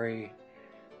that story,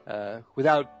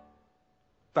 about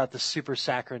the super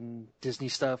saccharine Disney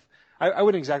stuff. I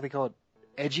wouldn't exactly call it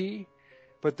edgy,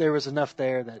 but there was enough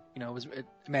there that, it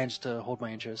managed to hold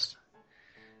my interest.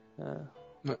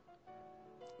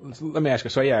 Let me ask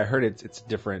you. So yeah, I heard it's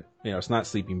different. It's not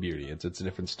Sleeping Beauty. It's a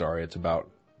different story. It's about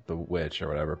the witch or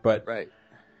whatever. But right.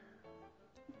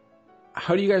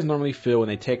 How do you guys normally feel when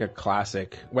they take a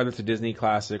classic, whether it's a Disney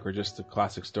classic or just a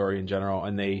classic story in general,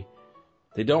 and they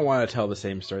don't want to tell the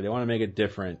same story. They want to make it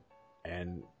different.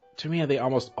 And to me, they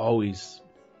almost always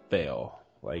fail.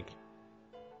 Like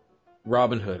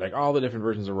Robin Hood, like all the different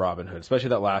versions of Robin Hood, especially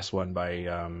that last one by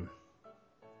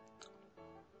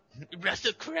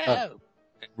Russell Crowe.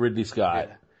 Ridley Scott.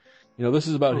 Yeah. This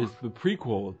is about the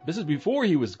prequel. This is before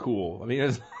he was cool. I mean,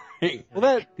 it's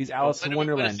like, these Alice in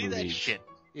Wonderland movies.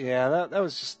 Yeah, that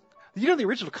was just... the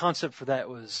original concept for that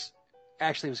was...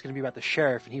 Actually, it was going to be about the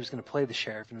sheriff, and he was going to play the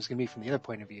sheriff, and it was going to be from the other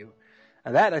point of view.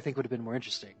 And that, I think, would have been more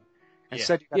interesting.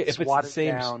 Instead, you got this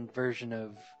watered-down version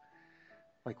of,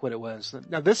 like, what it was.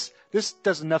 Now, this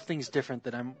does enough things different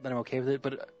that I'm okay with it,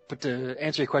 but to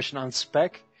answer your question on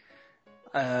spec,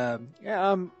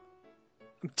 I'm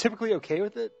typically okay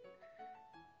with it,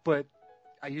 but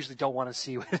I usually don't want to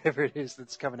see whatever it is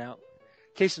that's coming out.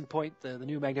 Case in point, the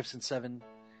new Magnificent Seven.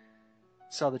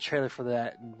 Saw the trailer for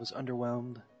that and was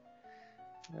underwhelmed.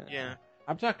 Yeah.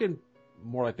 I'm talking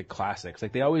more like the classics.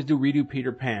 Like they always redo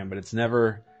Peter Pan, but it's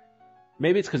never...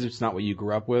 Maybe it's because it's not what you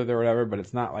grew up with or whatever, but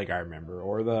it's not like I remember.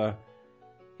 Or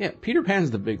Peter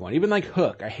Pan's the big one. Even like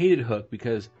Hook. I hated Hook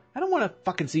because I don't want to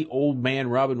fucking see old man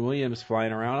Robin Williams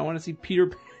flying around. I want to see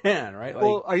Peter Pan, right? Like,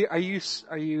 well, are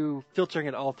you filtering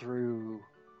it all through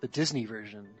the Disney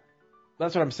version?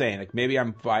 That's what I'm saying. Like maybe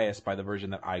I'm biased by the version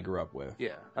that I grew up with.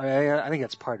 Yeah, I think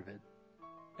that's part of it.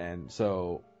 And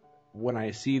so when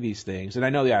I see these things, and I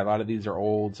know, a lot of these are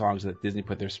old songs that Disney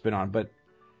put their spin on, but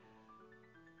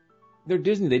they're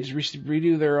Disney. They just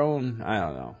redo their own. I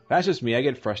don't know. That's just me. I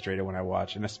get frustrated when I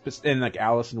watch. And like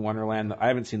Alice in Wonderland, I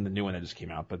haven't seen the new one that just came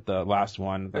out, but the last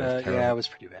one. It was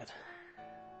pretty bad.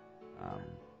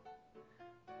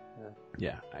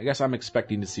 Yeah, I guess I'm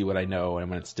expecting to see what I know, and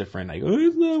when it's different,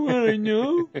 it's not what I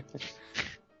know.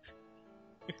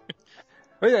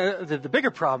 Well, the bigger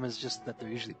problem is just that they're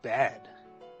usually bad.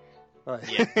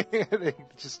 They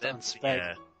just on spec.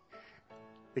 Yeah.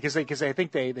 Because I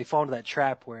think they fall into that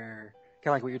trap where,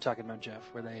 kind of like what you're talking about, Jeff,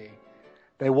 where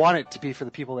they want it to be for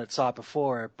the people that saw it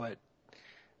before, but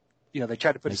they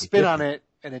try to put a spin on it,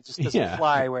 and it just doesn't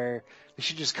fly. Where they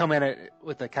should just come at it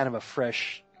with a kind of a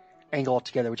fresh angle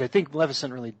altogether, which I think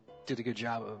Maleficent really did a good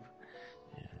job of.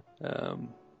 Yeah.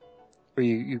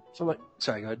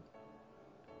 Sorry, go ahead.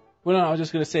 Well, no, I was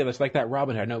just going to say, it's like that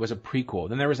Robin Hood. I know it was a prequel.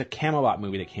 Then there was a Camelot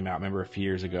movie that came out, remember, a few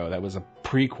years ago. That was a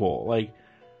prequel. Like,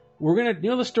 we're going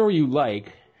to, the story you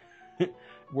like,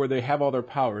 where they have all their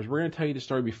powers. We're going to tell you the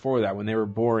story before that, when they were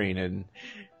boring. And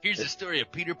here's the story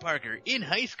of Peter Parker in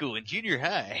high school and junior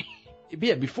high.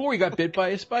 Yeah, before he got bit by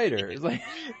a spider. It's like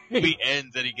movie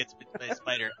ends and he gets bit by a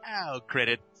spider. Ow,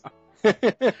 credits.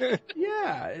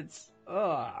 Yeah, it's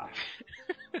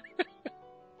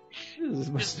this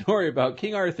is my story about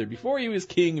King Arthur before he was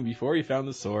king and before he found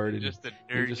the sword. And just a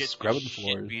nerd just gets scrubbing the shit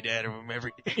floors. beat out of him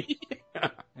every day.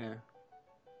 Yeah.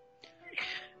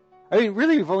 I mean,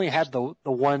 really, we've only had the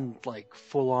one like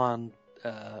full on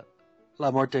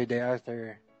La Morte de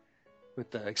Arthur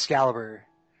with the Excalibur.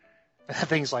 That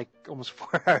thing's like almost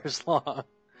 4 hours long.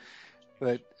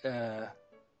 But I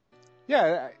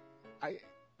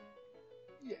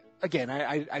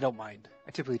don't mind.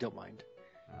 I typically don't mind.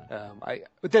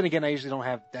 But then again, I usually don't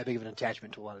have that big of an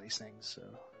attachment to a lot of these things. So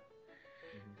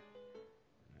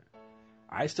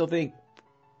I still think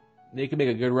they could make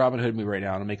a good Robin Hood movie right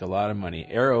now and make a lot of money.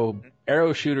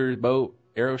 Arrow shooters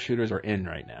are in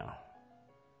right now.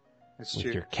 That's with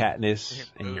true. Your Katniss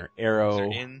and your Arrow.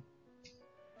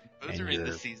 Those are in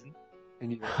this season.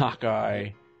 And Hawkeye.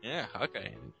 Yeah, Hawkeye.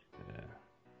 And,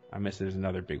 I miss there's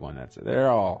another big one they're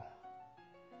all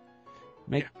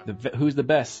who's the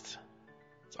best.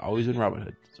 It's always been Robin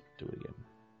Hood. So do it again.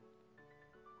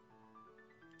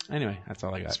 Anyway, that's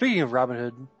all I got. Speaking of Robin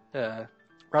Hood,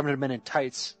 Robin Hood Men in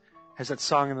Tights has that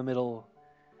song in the middle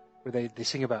where they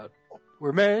sing about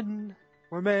we're men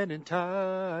in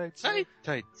tights.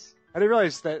 Tights. I didn't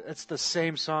realize that that's the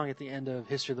same song at the end of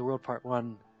History of the World Part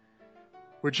 1.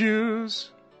 We're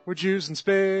Jews in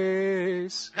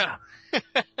space.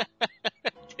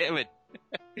 Damn it.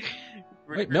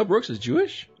 Wait, Mel Brooks is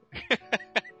Jewish?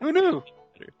 Who knew?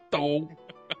 Oh.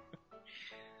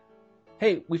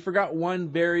 Hey, we forgot one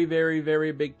very, very,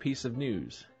 very big piece of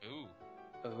news. Ooh.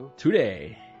 Oh,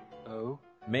 Today, oh,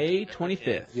 May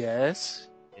 25th, yes.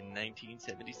 In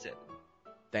 1977.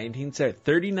 1970,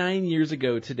 39 years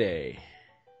ago today,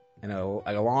 and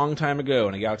a long time ago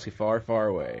in a galaxy far, far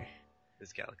away,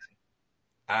 This galaxy.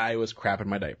 I was crapping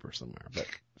my diaper somewhere, but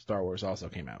Star Wars also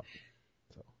came out.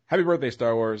 So, happy birthday,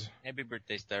 Star Wars. Happy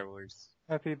birthday, Star Wars.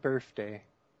 Happy birthday.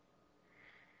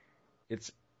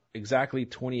 It's exactly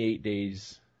 28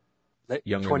 days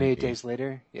younger 28 than me. days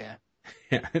later? Yeah.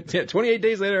 Yeah, 28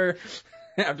 days later,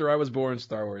 after I was born,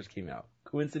 Star Wars came out.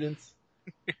 Coincidence?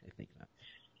 I think not.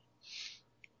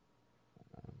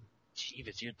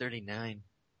 Jeebus, you're 39.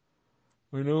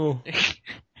 I know. It's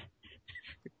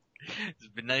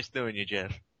been nice knowing you,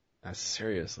 Jeff.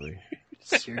 Seriously.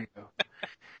 Serio.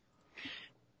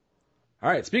 All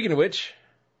right, speaking of which,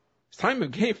 it's time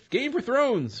of Game for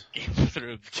Thrones. Game of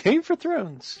Thrones. Game for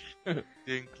Thrones.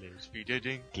 Dinklage, Peter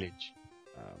Dinklage.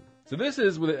 So this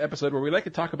is with an episode where we like to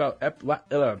talk about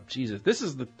this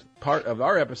is the part of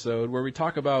our episode where we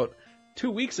talk about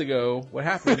 2 weeks ago what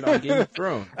happened on Game of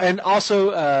Thrones. And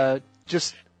also,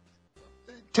 just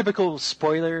typical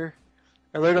spoiler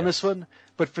alert on this one.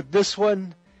 But for this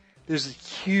one, there's a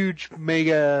huge,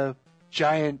 mega,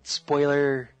 giant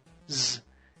spoilers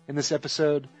in this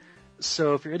episode.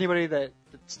 So if you're anybody that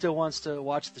still wants to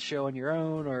watch the show on your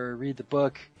own or read the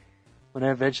book when it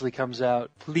eventually comes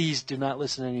out, please do not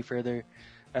listen any further.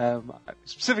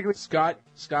 Specifically, Scott,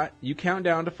 you count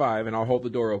down to 5 and I'll hold the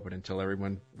door open until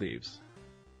everyone leaves.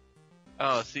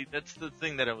 Oh, see, that's the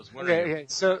thing that I was wondering. okay.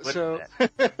 So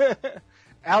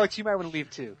Alex, you might want to leave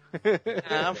too.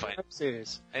 I'm fine. I'm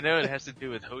serious. I know it has to do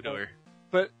with Hodor.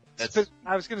 But That's-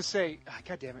 I was going to say,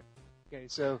 God damn it. Okay,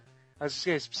 so I was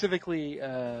going to say specifically,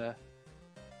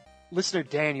 listener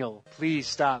Daniel, please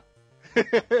stop.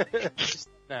 Just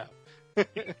no.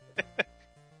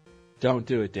 Don't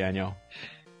do it, Daniel.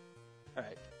 All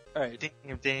right.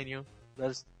 Damn, Daniel.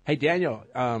 Let's. Hey, Daniel,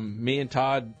 me and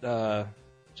Todd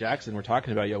Jackson were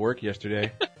talking about you at work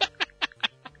yesterday.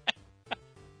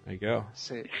 There you go.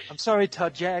 Say, I'm sorry,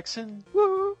 Todd Jackson.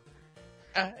 Woo!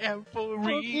 I am for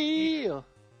real. Real.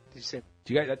 Did you say?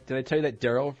 Did I tell you that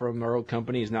Daryl from our old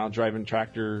company is now driving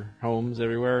tractor homes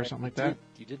everywhere or something like that?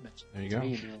 You did mention. There you to go.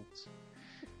 me, Alex.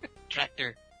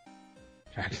 Tractor.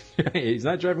 He's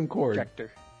not driving Cord.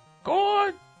 Tractor.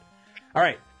 Cord! All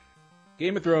right.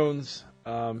 Game of Thrones.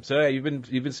 So yeah, you've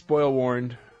been spoil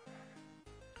warned.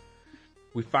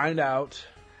 We find out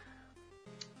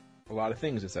a lot of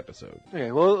things this episode.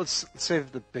 Okay, well, let's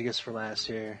save the biggest for last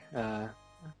here.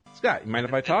 Scott, you mind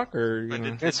if I talk or? You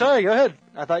know? Sorry, go ahead.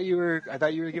 I thought you were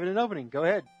giving an opening. Go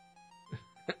ahead.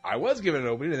 I was given an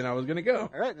opening and then I was going to go.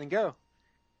 All right, then go.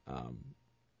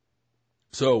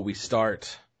 So we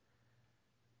start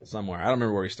somewhere. I don't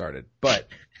remember where we started, but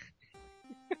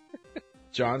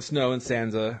Jon Snow and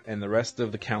Sansa and the rest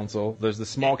of the council. There's the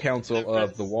small council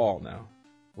of the Wall now.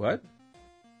 What?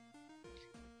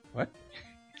 What?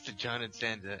 To John and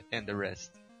Sansa and the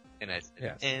rest. And I said,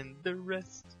 Yes. and the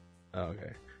rest. Oh,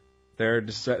 okay.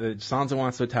 Sansa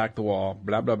wants to attack the Wall.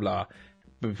 Blah blah blah.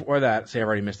 But before that, say I've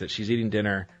already missed it. She's eating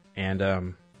dinner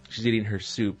and she's eating her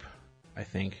soup, I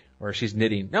think, or she's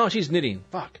knitting. No, she's knitting.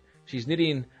 Fuck. She's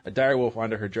knitting a direwolf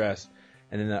onto her dress,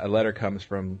 and then a letter comes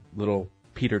from little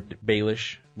Peter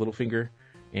Baelish, Littlefinger,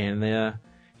 and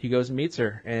he goes and meets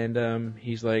her, and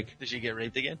he's like, Did she get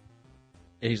raped again?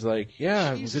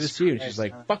 yeah, Jesus good to see you. And she's Christ,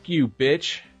 like, huh? fuck you,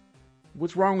 bitch.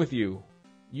 What's wrong with you?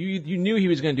 You knew he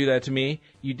was going to do that to me.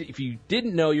 If you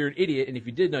didn't know, you're an idiot, and if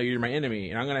you did know, you're my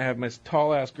enemy, and I'm going to have my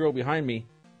tall ass girl behind me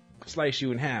slice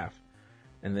you in half.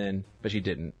 But she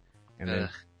didn't. And then Ugh.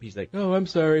 he's like, oh, I'm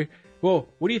sorry. Well,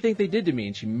 what do you think they did to me?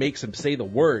 And she makes him say the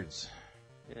words.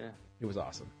 Yeah. It was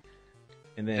awesome.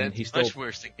 And then That's he still, much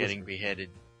worse than getting beheaded.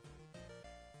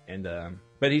 and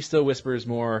but he still whispers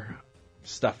more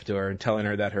stuff to her and telling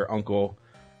her that her uncle,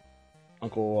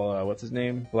 what's his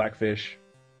name? Blackfish.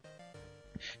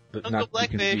 But Uncle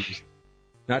Blackfish.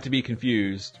 Not to be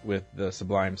confused with the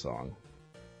Sublime song.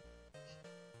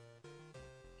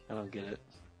 I don't get it.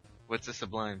 What's a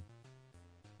sublime?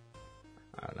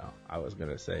 I don't know. I was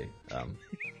gonna say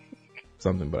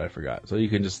something, but I forgot. So you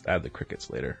can just add the crickets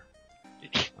later.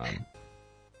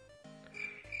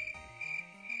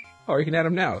 Or you can add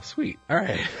them now. Sweet. All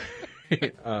right.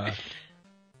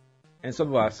 And so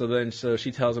blah. So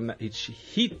she tells him that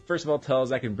he first of all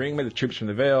tells I can bring me the troops from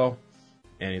the Vale,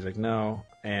 and he's like no,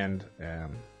 and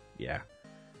yeah.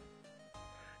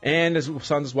 And as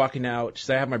Sansa's walking out, she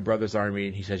says, I have my brother's army,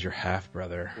 and he says, your half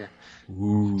brother. Yeah.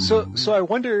 Ooh. So I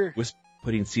wonder.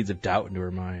 putting seeds of doubt into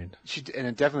her mind. And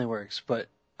it definitely works. But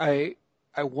I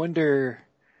wonder,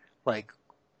 like,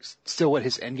 still what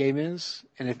his end game is,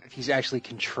 and if he's actually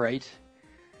contrite.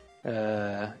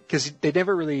 Because they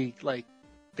never really, like,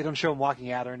 they don't show him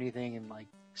walking out or anything and, like,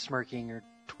 smirking or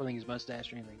twirling his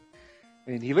mustache or anything.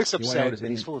 I mean, he looks upset, but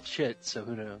he's full of shit, so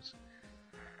who knows?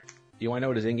 You want to know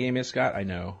what his end game is, Scott? I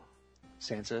know.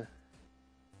 Sansa?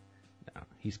 No.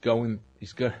 He's good.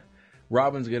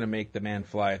 Robin's going to make the man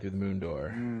fly through the moon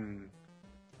door.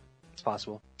 It's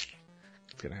possible.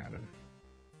 It's going to happen.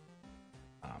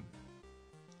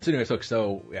 So anyway,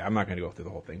 so yeah, I'm not going to go through the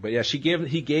whole thing, but yeah, he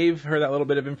gave her that little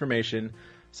bit of information.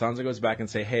 Sansa goes back and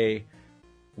say, "Hey,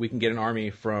 we can get an army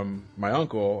from my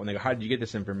uncle." And they go, "How did you get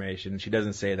this information?" She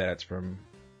doesn't say that it's from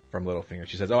Littlefinger.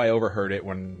 She says, "Oh, I overheard it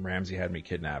when Ramsay had me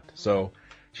kidnapped." So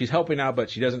she's helping out,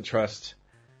 but she doesn't trust.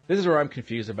 This is where I'm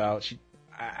confused about.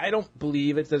 I don't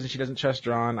believe it. She doesn't trust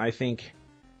Jon. I think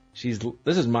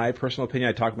this is my personal opinion.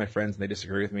 I talk to my friends and they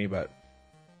disagree with me, but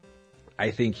I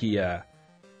think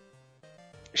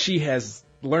she has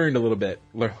learned a little bit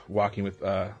walking with,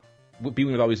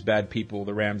 being with all these bad people,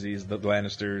 the Ramsays, the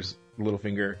Lannisters,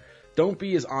 Littlefinger. Don't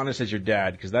be as honest as your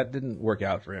dad, because that didn't work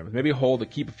out for him. Maybe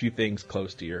keep a few things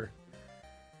close to your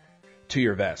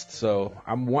vest. So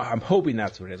I'm hoping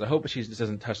that's what it is. I hope she just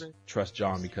doesn't trust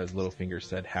Jon because Littlefinger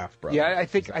said half brother. Yeah, I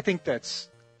think that's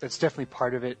definitely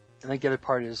part of it. I think the other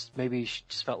part is maybe she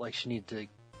just felt like she needed to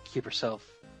keep herself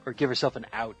or give herself an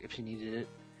out if she needed it.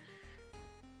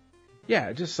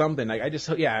 Yeah, just something. Like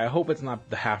I hope it's not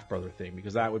the half brother thing,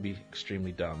 because that would be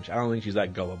extremely dumb. I don't think she's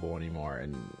that gullible anymore,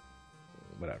 and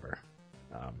whatever.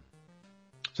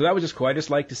 So that was just cool. I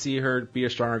just like to see her be a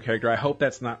stronger character. I hope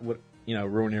that's not what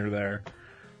ruining her there.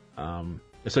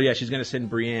 So yeah, she's gonna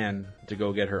send Brienne to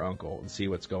go get her uncle and see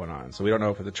what's going on. So we don't know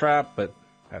if it's a trap, but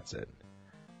that's it.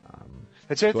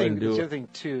 That's the other thing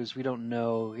too, is we don't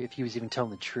know if he was even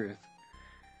telling the truth.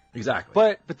 Exactly.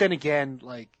 But then again,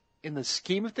 like, in the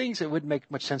scheme of things, it wouldn't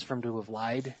make much sense for him to have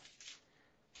lied.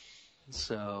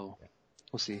 So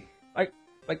we'll see.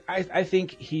 I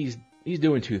think he's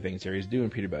doing two things here. He's doing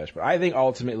Peter Baelish, but I think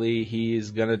ultimately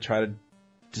he's gonna try to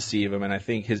deceive him, and I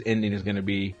think his ending is gonna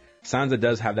be Sansa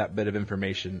does have that bit of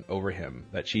information over him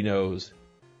that she knows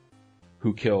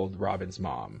who killed Robin's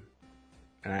mom,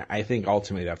 and I think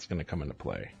ultimately that's gonna come into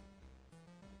play.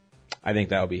 I think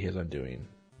that'll be his undoing,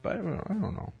 but I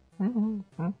don't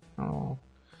know.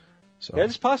 So. Yeah,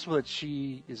 it's possible that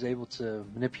she is able to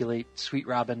manipulate Sweet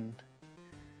Robin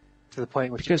to the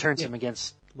point where she turns him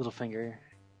against Littlefinger.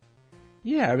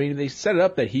 Yeah, I mean, they set it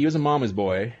up that he was a mama's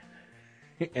boy,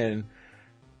 and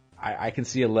I can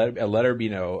see a letter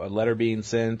being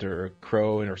sent, or a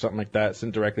crow or something like that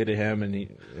sent directly to him.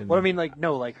 Well, I mean, like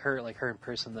her in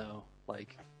person though,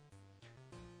 like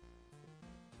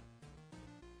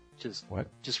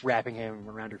just wrapping him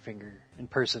around her finger in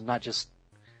person, not just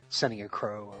sending a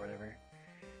crow or whatever.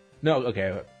 No,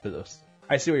 okay,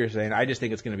 I see what you're saying. I just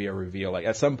think it's going to be a reveal. Like,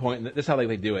 at some point, this is how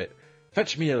they do it.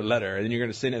 Fetch me a letter, and then you're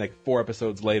going to send it like 4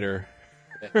 episodes later.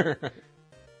 So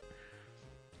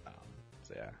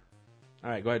yeah. All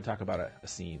right, go ahead and talk about a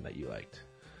scene that you liked.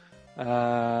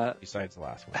 Besides the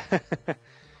last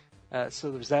one.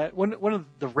 So there's that one of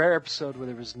the rare episode where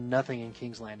there was nothing in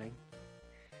King's Landing.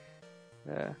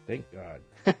 Thank God.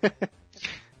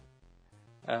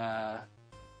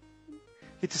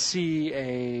 Get to see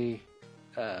a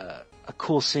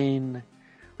cool scene.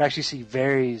 We actually see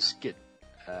Varys get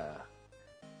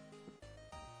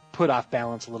put off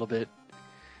balance a little bit.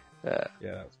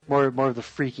 More of the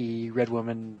freaky red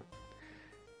woman.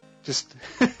 Just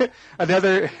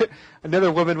another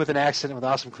woman with an accent with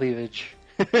awesome cleavage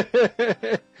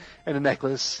and a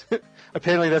necklace.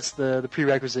 Apparently, that's the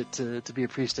prerequisite to be a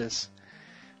priestess.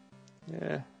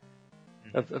 Yeah,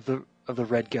 of the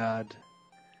Red God.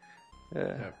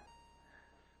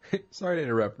 Sorry to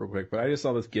interrupt real quick, but I just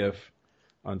saw this GIF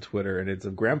on Twitter, and it's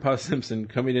of Grandpa Simpson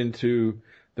coming into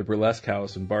the burlesque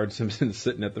house, and Bard Simpson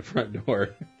sitting at the front door.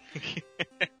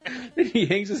 And he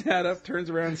hangs his hat up, turns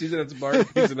around, sees it as Bard,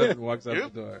 picks it up, and walks out the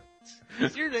door.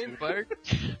 What's your name, Bard?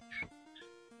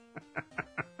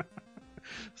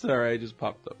 Sorry, I just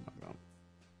popped up my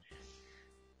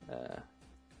mouth.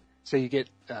 So you get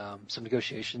some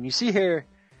negotiation. You see here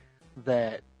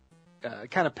that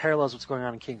kind of parallels what's going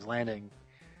on in King's Landing,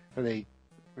 where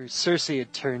Cersei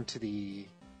had turned to the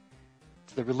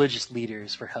religious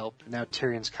leaders for help, and now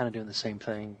Tyrion's kind of doing the same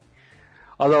thing.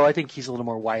 Although I think he's a little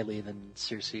more wily than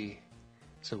Cersei,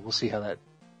 so we'll see how that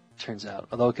turns out.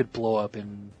 Although it could blow up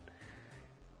in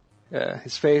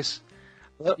his face.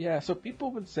 Yeah, so people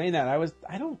have been saying that.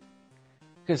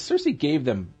 Because Cersei gave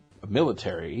them a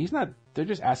military. He's not. They're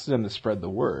just asking them to spread the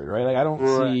word, right? Like I don't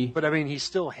see. But I mean, he's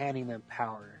still handing them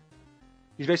power.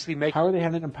 He's basically making. How are they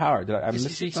handing them power? Did I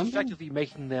miss He's something? effectively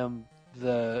making them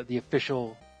the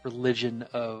official religion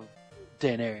of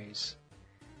Daenerys.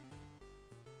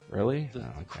 Really? The- No,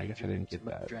 I guess I didn't get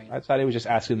that. Dragon. I thought he was just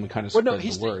asking them to kind of Well, spread no,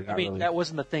 he's. the word. I not mean, really. that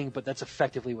wasn't the thing, but that's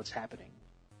effectively what's happening.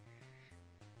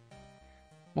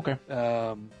 Okay.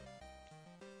 What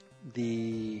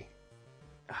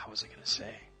was I gonna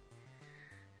say?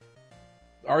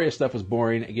 Arya stuff was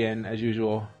boring again, as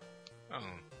usual. Oh.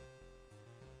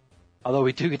 Although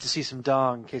we do get to see some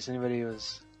dong, in case anybody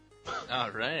was.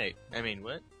 All right. I mean,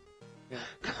 what?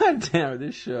 God damn it,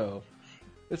 this show.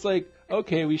 It's like,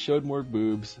 okay, we showed more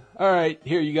boobs. All right,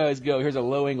 here you guys go. Here's a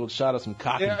low-angled shot of some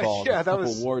cock and Yeah, balls yeah, with a that couple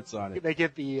was- warts on it. They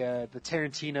get the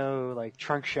Tarantino like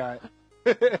trunk shot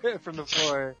from the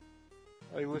floor.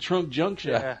 Like, The trunk junk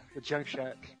shot. yeah, the junk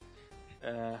shot.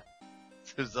 So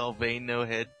Zalvain, no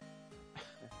head.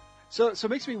 So it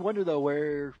makes me wonder though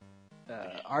where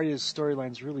Arya's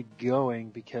storyline's really going,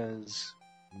 because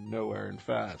Nowhere and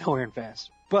fast. nowhere and fast.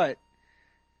 But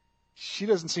she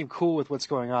doesn't seem cool with what's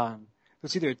going on.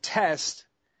 It's either a test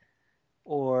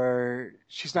or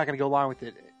she's not going to go along with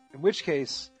it. In which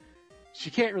case, she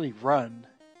can't really run.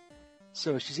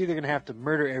 So she's either going to have to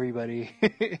murder everybody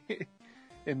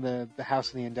in the House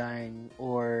of the Undying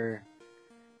or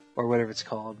whatever it's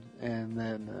called, and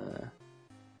then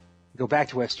go back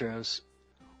to Westeros,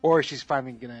 or she's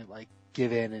finally going to like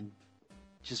give in and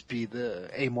just be the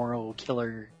amoral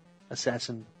killer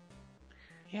assassin.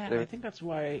 Yeah, There- I think that's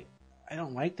why I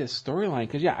don't like this storyline.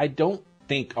 Because, yeah, I don't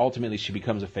think ultimately she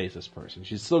becomes a faceless person.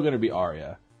 She's still going to be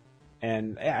Arya.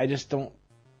 And yeah, I just don't...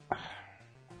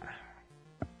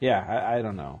 Yeah, I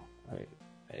don't know.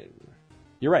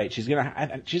 You're right. She's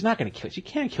not gonna kill. She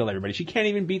can't kill everybody. She can't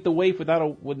even beat the waif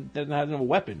without doesn't have a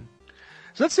weapon.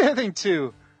 So that's the other thing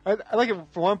too. I like it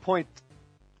for one point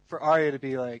for Arya to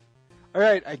be like, "All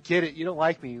right, I get it. You don't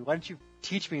like me. Why don't you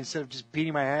teach me instead of just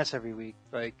beating my ass every week,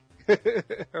 like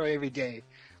or every day?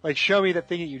 Like, show me that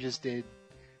thing that you just did."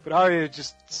 But Arya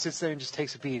just sits there and just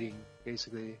takes a beating,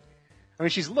 basically. I mean,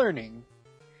 she's learning.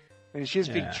 I mean, she is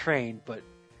being Yeah. trained, but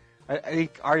I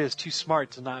think Arya's too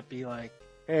smart to not be like,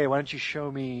 "Hey, why don't you show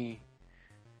me,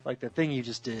 like, the thing you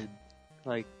just did,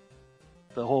 like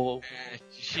the whole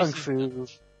kung fu."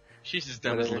 She's as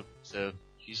dumb as Whatever. Luke, so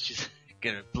he's just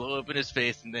gonna blow up in his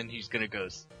face, and then he's gonna go,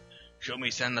 "Show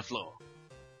me sand the floor."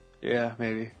 Yeah,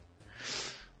 maybe.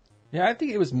 Yeah, I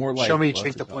think it was more like Show me what's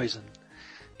drink it the called? poison.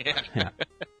 Yeah.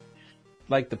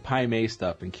 Like the Pai Mei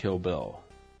stuff in Kill Bill,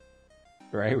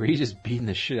 right? Where he's just beating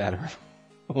the shit out of her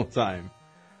the whole time.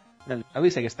 And at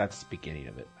least I guess that's the beginning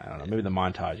of it. I don't know. Maybe the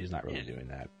montage he's not really doing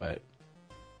that, but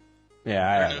yeah,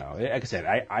 I don't know. Like I said,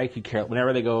 I could care.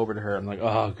 Whenever they go over to her, I'm like,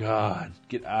 oh god,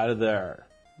 get out of there.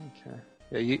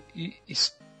 Okay. Yeah,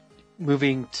 he's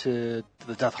moving to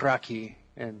the Dothraki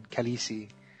and Khaleesi.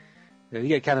 You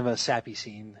get kind of a sappy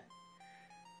scene.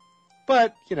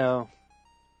 But, you know,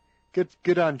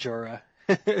 good on Jorah.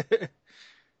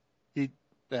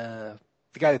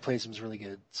 The guy that plays him is really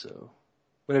good, so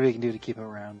whatever he can do to keep him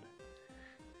around.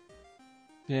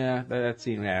 Yeah, that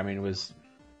scene. Yeah, I mean, it was.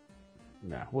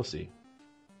 Yeah, we'll see.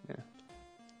 Yeah.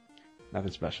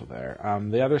 Nothing special there.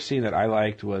 The other scene that I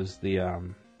liked was the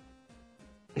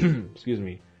excuse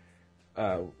me.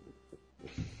 I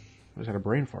just had a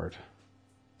brain fart.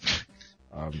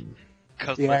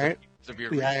 Cause The iron- severe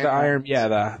the reason. iron- The iron, yeah,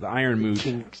 the iron moot.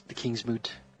 The King's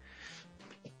Moot.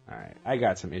 All right, I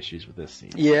got some issues with this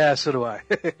scene. Yeah, so do I.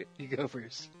 You go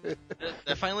first.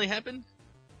 That finally happened?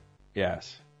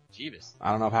 Yes, Jeebus.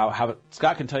 I don't know how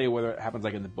Scott can tell you whether it happens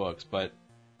like in the books, but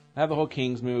I have the whole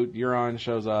King's Moot. Euron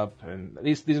shows up, and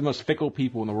these are the most fickle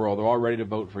people in the world. They're all ready to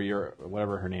vote for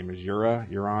whatever her name is,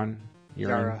 Euron.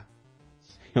 Yara.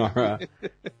 Yara.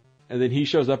 And then he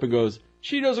shows up and goes,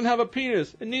 "She doesn't have a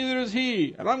penis, and neither does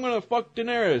he, and I'm gonna fuck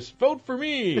Daenerys. Vote for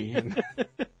me!"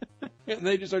 And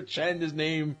they just start chanting his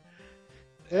name,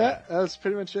 Yeah, that's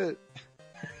pretty much it.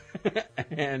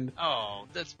 and Oh,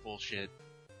 that's bullshit.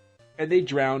 they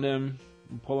drown him,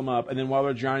 and pull him up, and then while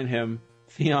they're drowning him,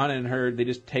 Theon and her, they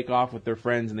just take off with their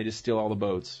friends and they just steal all the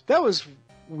boats. That was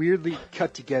weirdly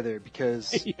cut together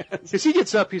because Yes. Because he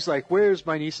gets up, he's like, "Where's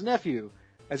my niece and nephew?"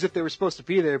 As if they were supposed to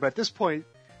be there, but at this point,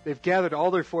 they've gathered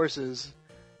all their forces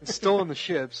and stolen the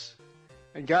ships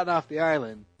and gotten off the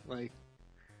island. Like,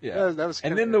 Yeah. that was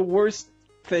And kinda- then the worst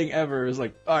thing ever is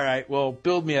like, all right, well,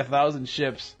 build me 1,000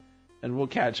 ships and we'll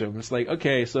catch them. It's like,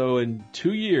 okay, so in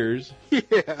 2 years,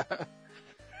 yeah,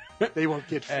 they won't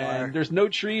get far. and there's no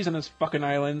trees on this fucking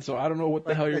island, so I don't know what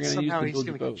the hell you're And going to use somehow to he's build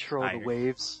going the to boat. control the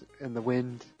waves and the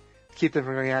wind keep them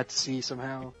from going out to sea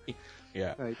somehow.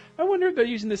 Yeah. Right. I wonder if they're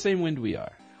using the same wind we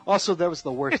are. Also, that was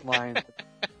the worst line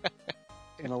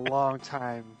in a long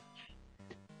time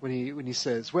when he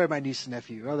says, "Where are my niece and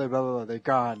nephew? Oh, they're blah blah blah. They're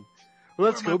gone. Well,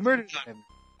 let's go murder them."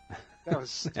 That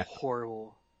was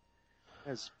horrible.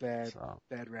 That was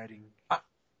bad writing.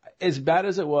 As bad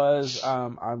as it was,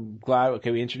 I'm glad.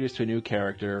 Okay, we introduced to a new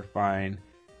character, fine,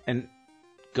 and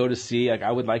go to sea. Like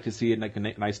I would like to see it like a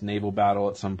nice naval battle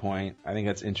at some point. I think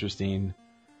that's interesting.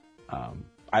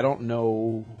 I don't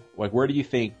know. Like, where do you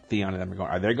think Theon and them are going?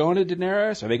 Are they going to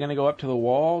Daenerys? Are they going to go up to the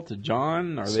wall to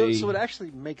Jon? Are they? So it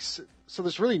actually makes so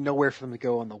there's really nowhere for them to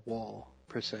go on the wall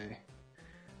per se.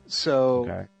 So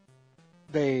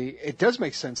Okay. it does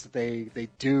make sense that they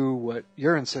do what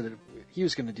Euron said that he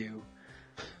was going to do.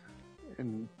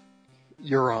 And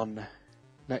Euron,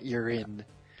 not Euron.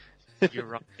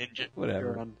 You're on ninja.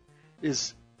 Whatever. Euron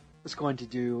was going to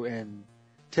do and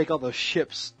take all those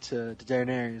ships to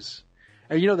Daenerys.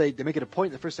 And they make it a point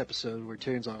in the first episode where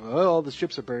Tyrion's like, "Oh, all the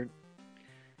ships are burnt,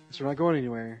 so we're not going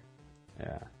anywhere."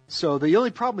 Yeah. So the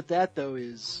only problem with that though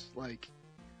is like,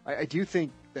 I do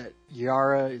think that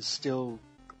Yara is still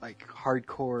like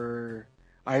hardcore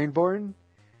Ironborn.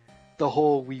 The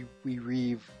whole we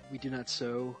reave, we do not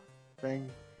sow thing.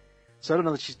 So I don't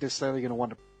know that she's necessarily going to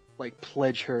want to like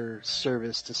pledge her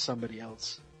service to somebody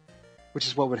else, which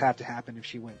is what would have to happen if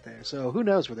she went there. So who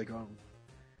knows where they're going?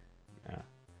 Yeah.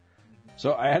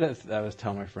 So I was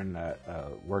telling my friend at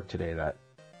work today that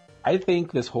I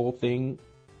think this whole thing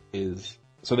is,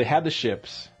 so they had the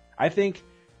ships. I think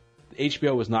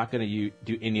HBO was not going to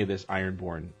do any of this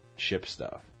Ironborn ship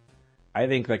stuff. I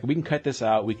think like we can cut this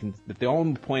out. The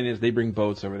only point is they bring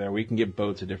boats over there. We can give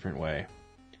boats a different way.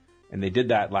 And they did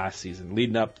that last season,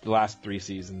 leading up to the last 3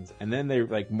 seasons. And then they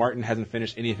like Martin hasn't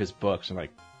finished any of his books. I'm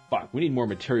like, fuck, we need more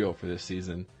material for this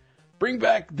season. Bring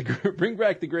back the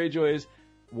Greyjoys.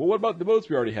 Well, what about the boats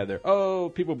we already had there? Oh,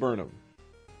 people burn them.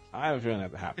 I have a feeling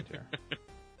that happened here.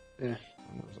 Yeah.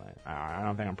 I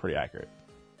don't think I'm pretty accurate.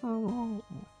 All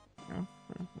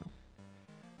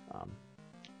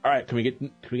right, can we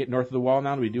get north of the wall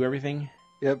now? Do we do everything?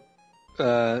 Yep.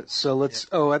 So let's.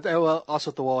 Yeah. Well,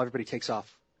 also at the wall, everybody takes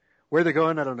off. Where they're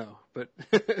going, I don't know, but.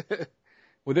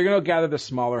 Well, they're going to gather the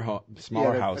smaller houses.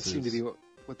 That seemed to be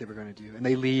what they were going to do, and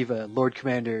they leave Lord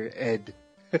Commander Ed.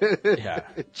 Yeah.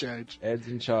 In charge. Ed's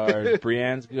in charge.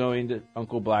 Brienne's going to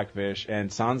Uncle Blackfish, and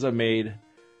Sansa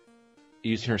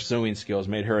using her sewing skills,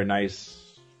 made her a nice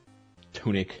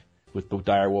tunic with the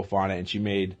direwolf on it, and she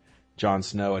made Jon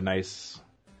Snow a nice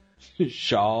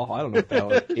shawl. I don't know what that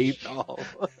was. Cape. Shawl.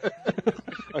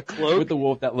 A cloak? With the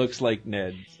wolf that looks like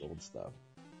Ned's old stuff.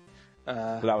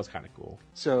 So that was kind of cool.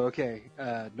 So, okay,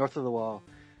 north of the wall.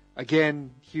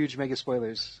 Again, huge mega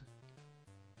spoilers.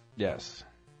 Yes.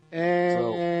 And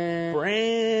So,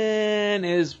 Bran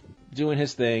is doing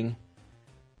his thing.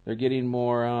 They're getting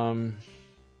more,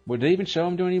 would they even show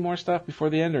him doing any more stuff before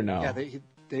the end or no? Yeah,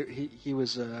 he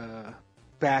was,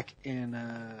 back in,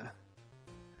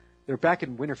 they were back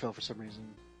in Winterfell for some reason.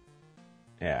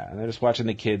 Yeah, and they're just watching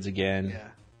the kids again.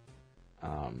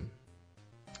 Yeah.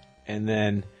 And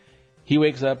then he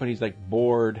wakes up and he's like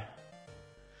bored.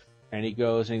 And he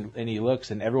goes and he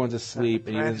looks and everyone's asleep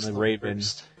and even the Raven.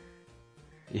 First.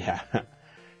 Yeah.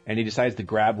 And he decides to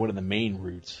grab one of the main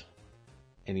roots.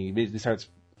 And he basically starts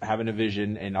having a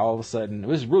vision and all of a sudden, it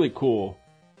was really cool.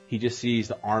 He just sees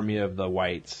the army of the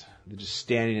whites. They're just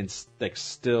standing in like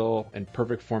still in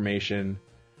perfect formation.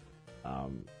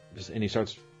 And he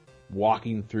starts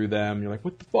walking through them. You're like,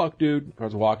 what the fuck, dude?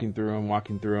 Starts walking through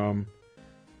them.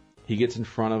 He gets in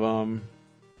front of them.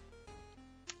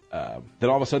 Then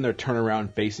all of a sudden they're turning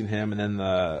around facing him, and then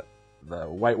the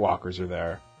White Walkers are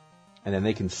there, and then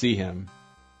they can see him.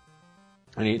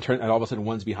 And and all of a sudden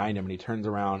one's behind him, and he turns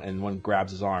around and one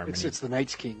grabs his arm. It's the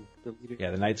Night's King. The leader.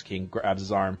 Yeah, the Night's King grabs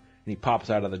his arm, and he pops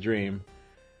out of the dream,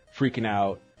 freaking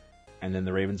out. And then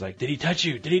the Raven's like, "Did he touch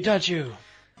you? Did he touch you?"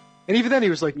 And even then he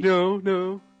was like,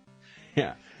 "No."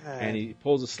 Yeah. And he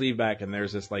pulls his sleeve back, and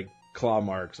there's this like claw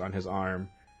marks on his arm.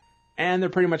 And they're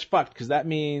pretty much fucked, because that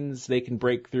means they can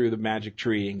break through the magic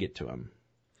tree and get to him.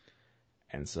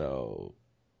 And so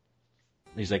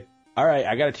he's like, all right,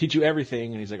 I got to teach you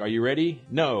everything. And he's like, are you ready?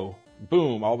 No.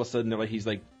 Boom. All of a sudden, he's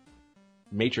like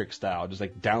Matrix style, just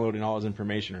like downloading all his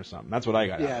information or something. That's what I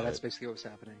got. Yeah, that's basically what was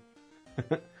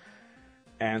happening.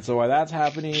 And so while that's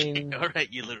happening... All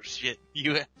right, you little shit.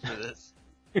 You asked for this.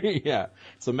 Yeah.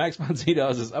 So Max von Sydow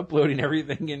is uploading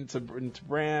everything into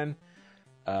Bran.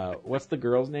 What's the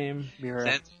girl's name?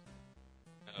 Mira.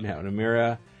 No,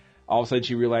 Namira. All of a sudden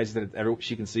she realizes that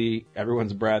she can see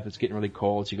everyone's breath. It's getting really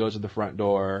cold. She goes to the front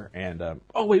door and,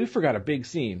 oh wait, we forgot a big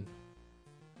scene.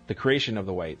 the creation of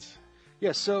the whites.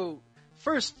 Yeah. So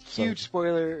first, huge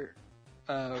spoiler.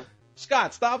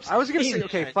 Scott, stop. I was gonna say,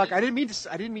 okay, fuck. I didn't mean to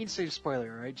say spoiler.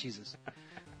 All right, Jesus.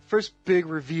 First big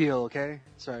reveal. Okay,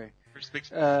 sorry. First big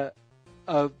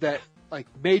Of that like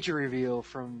major reveal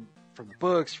from the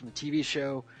books, from the TV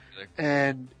show,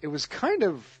 and it was kind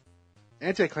of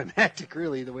anticlimactic,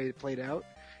 really, the way it played out.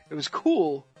 It was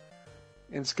cool,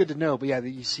 and it's good to know. But yeah,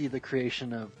 you see the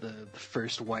creation of the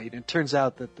first white, and it turns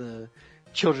out that the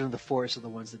children of the forest are the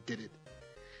ones that did it.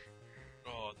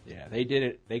 Yeah, they did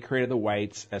it. They created the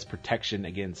whites as protection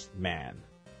against man,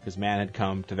 because man had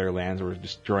come to their lands and were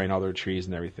destroying all their trees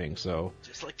and everything. So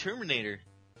just like Terminator.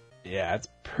 Yeah, it's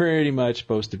pretty much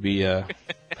supposed to be I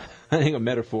think a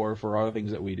metaphor for all the things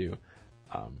that we do.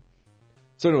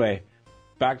 So anyway,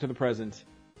 back to the present.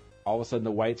 All of a sudden,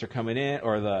 the whites are coming in,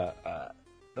 or the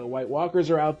White Walkers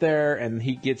are out there, and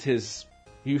he gets his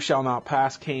 "You shall not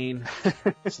pass" cane,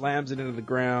 slams it into the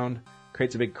ground,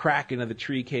 creates a big crack into the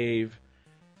tree cave.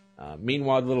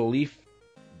 Meanwhile, the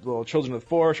little children of the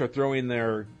forest are throwing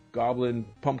their goblin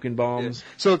pumpkin bombs.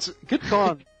 Yeah. So it's a good call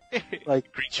on,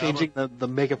 like changing the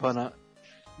makeup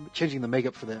changing the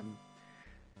makeup for them.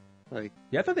 Like,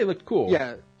 yeah, I thought they looked cool.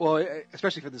 Yeah, well,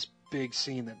 especially for this big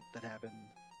scene that happened.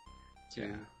 Too.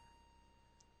 Yeah.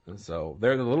 And so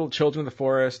they're the little children of the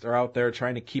forest are out there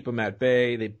trying to keep them at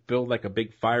bay. They build like a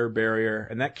big fire barrier,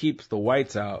 and that keeps the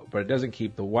whites out, but it doesn't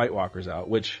keep the White Walkers out,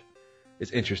 which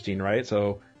is interesting, right?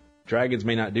 So dragons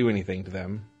may not do anything to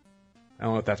them. I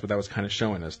don't know if that's what that was kind of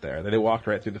showing us there. That they walked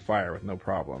right through the fire with no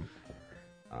problem.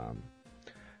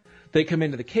 They come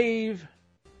into the cave.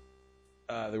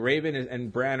 The Raven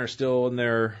and Bran are still in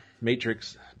their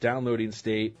Matrix downloading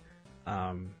state.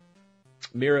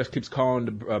 Mira keeps calling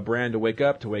to Bran to wake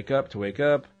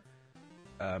up.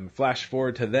 Flash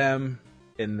forward to them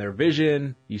in their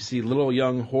vision. You see little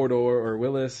young Hodor or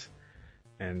Willis,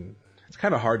 and it's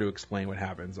kind of hard to explain what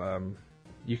happens.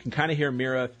 You can kind of hear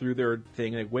Mira through their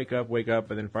thing, like, wake up,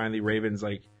 and then finally Raven's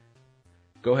like,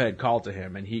 go ahead, call to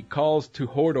him. And he calls to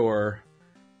Hodor.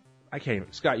 I can't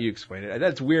even, Scott, you explain it.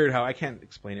 That's weird how I can't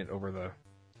explain it over the, you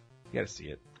gotta see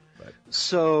it. But.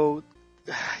 So,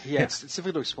 yeah, it's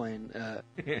difficult to explain.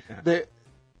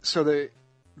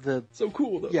 So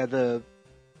cool though. Yeah, the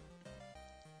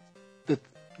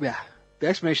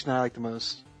explanation that I like the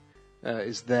most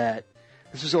is that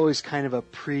this was always kind of a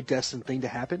predestined thing to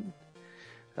happen.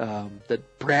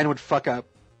 That Bran would fuck up,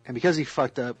 and because he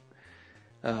fucked up,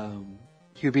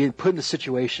 he would be put in a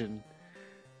situation,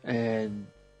 and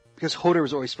because Hodor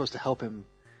was always supposed to help him,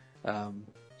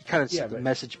 he kind of sent the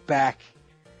message back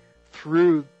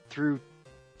through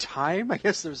time. I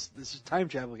guess there's time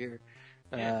travel here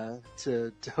to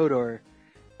Hodor,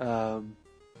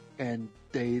 and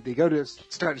they go to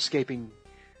start escaping,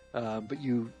 but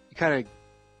you kind of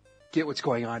get what's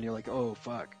going on. You're like, oh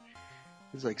fuck.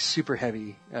 It's like super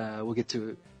heavy. We'll get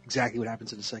to exactly what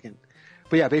happens in a second.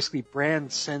 But yeah, basically Bran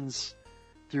sends,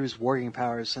 through his warging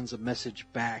powers, sends a message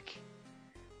back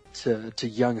to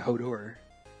young Hodor,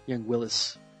 young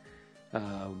Willis,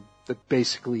 that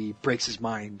basically breaks his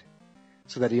mind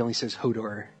so that he only says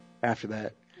Hodor after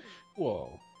that.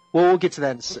 Whoa. Well, we'll get to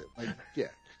that yeah.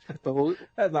 But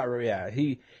that's not really, yeah.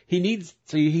 He needs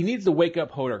to wake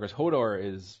up Hodor, because Hodor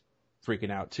is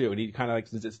freaking out too, and he kind of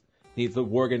like needs the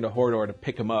warg into Hodor to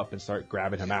pick him up and start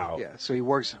grabbing him out. Yeah, so he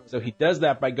works. So he does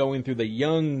that by going through the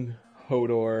young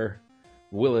Hodor,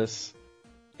 Willis,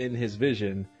 in his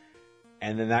vision,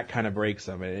 and then that kind of breaks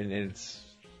him, and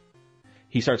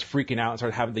he starts freaking out and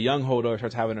starts having, the young Hodor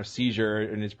starts having a seizure,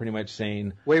 and it's pretty much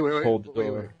saying, hold the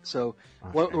door. Wait. So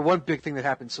one big thing that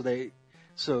happens,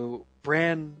 so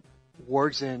Bran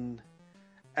wargs in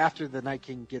after the Night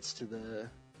King gets to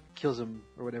kills him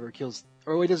or whatever,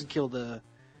 he doesn't kill the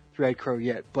Three-Eyed Crow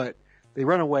yet, but they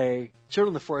run away.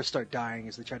 Children of the forest start dying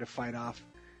as they try to fight off,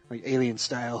 like alien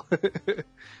style,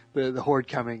 the horde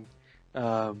coming.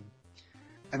 And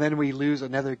then we lose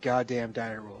another goddamn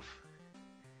direwolf,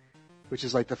 which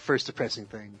is like the first depressing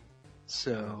thing.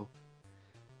 So,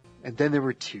 and then there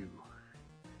were two.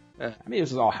 I mean,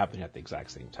 this is all happening at the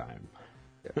exact same time.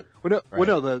 Yeah. Well,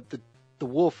 no, the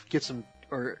wolf gets him,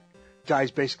 or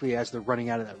dies basically as they're running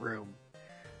out of that room.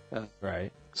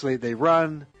 Right. So they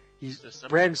run.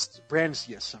 Bran's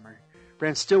Summer.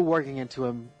 Bran's still working into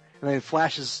him, and then it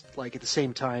flashes like at the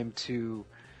same time to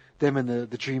them in the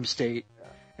dream state,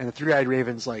 and the Three-Eyed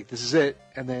Raven's like, this is it,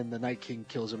 and then the Night King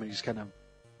kills him, and he just kind of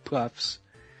puffs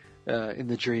in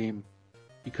the dream.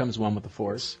 Becomes one with the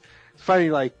Force.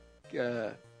 Finally, like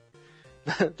the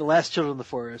last children of the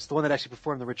forest, the one that actually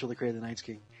performed the ritual to create the Night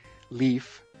King,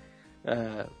 Leaf,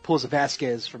 pulls a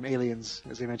Vasquez from Aliens,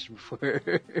 as I mentioned before.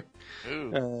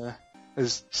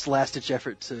 his last-ditch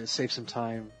effort to save some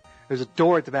time. There's a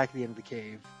door at the back of the end of the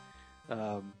cave.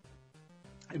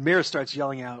 And Mira starts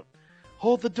yelling out,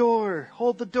 "Hold the door!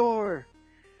 Hold the door!"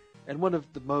 And one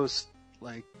of the most,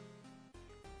 like,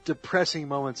 depressing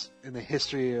moments in the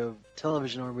history of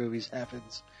television or movies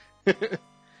happens. I don't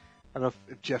know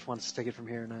if Jeff wants to take it from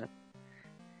here or not.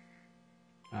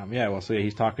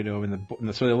 He's talking to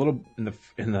him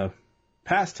in the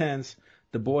past tense.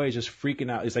 The boy is just freaking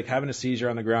out. He's like having a seizure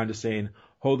on the ground, just saying,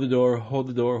 "Hold the door, hold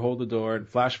the door, hold the door." And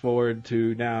flash forward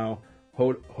to now,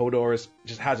 Hodor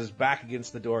just has his back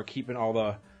against the door, keeping all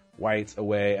the whites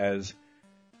away as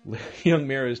young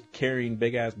Mira is carrying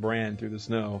big ass Bran through the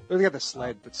snow. They got the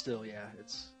sled, but still,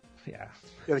 it's. Yeah.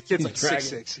 Yeah, the kid's like He's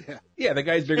dragging. 6'6". Yeah. Yeah, the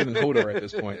guy's bigger than Hodor at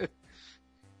this point.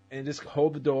 And just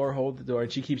hold the door, hold the door.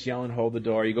 And she keeps yelling, "Hold the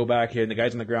door." You go back here, and the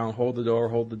guy's on the ground, "Hold the door,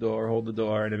 hold the door, hold the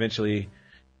door." And eventually,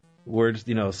 words,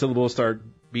 syllables start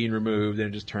being removed, and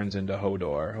it just turns into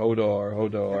Hodor, Hodor,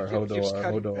 Hodor, It keeps Hodor,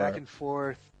 cutting Hodor. back and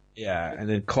forth. Yeah, and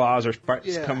then claws are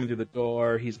Yeah. coming through the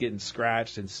door. He's getting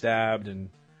scratched and stabbed, and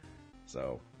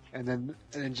so. And then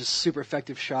just super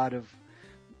effective shot of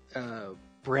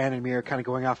Bran and Mira kind of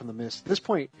going off in the mist. At this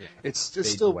point, it's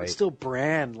still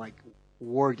Bran like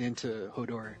warged into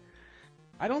Hodor.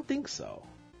 I don't think so.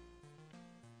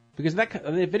 Because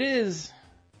if it is,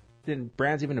 then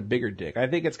Bran's even a bigger dick. I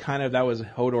think it's that was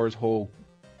Hodor's whole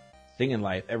thing in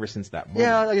life ever since that moment.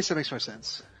 Yeah, I guess that makes more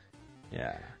sense.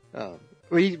 Yeah.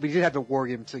 We did have to warg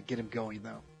him to get him going,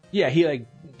 though. Yeah, he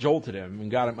jolted him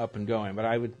and got him up and going, but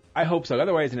I hope so.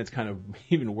 Otherwise, then it's kind of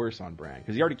even worse on Bran,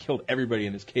 because he already killed everybody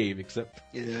in this cave except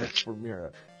for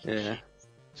Mira. Yeah.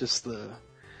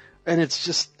 And it's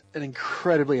just an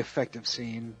incredibly effective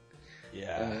scene.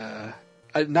 Yeah.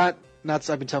 I've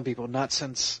been telling people, not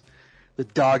since the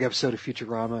dog episode of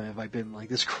Futurama have I been like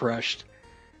this crushed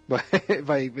by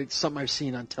something I've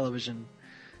seen on television,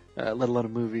 let alone a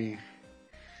movie.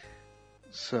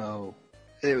 So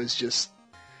it was just,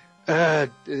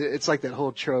 it's like that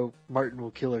whole trope, Martin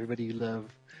will kill everybody you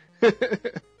love.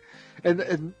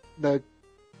 and the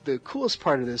coolest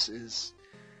part of this is,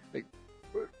 like,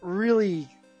 really,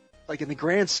 like, in the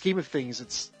grand scheme of things,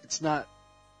 it's not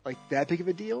like that big of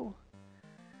a deal.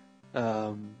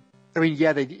 I mean,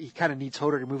 yeah, he kind of needs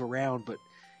Hodor to move around, but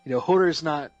Hodor's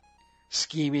not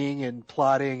scheming and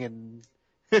plotting and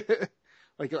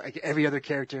like every other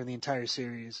character in the entire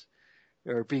series,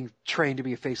 or being trained to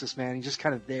be a faceless man. He's just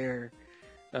kind of there.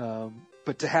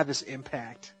 But to have this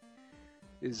impact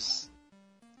is,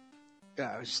 it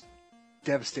was just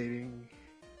devastating.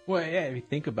 Well, yeah, if you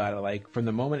think about it, like, from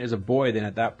the moment as a boy, then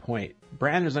at that point,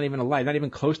 Bran was not even alive, not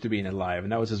even close to being alive,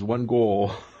 and that was his one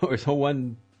goal, or his whole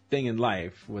one thing in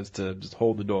life, was to just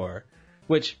hold the door.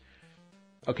 Which,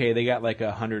 okay, they got like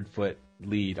 100-foot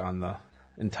lead on the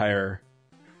entire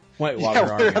White Walker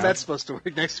Yeah, army. how that's supposed to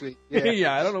work next week. Yeah.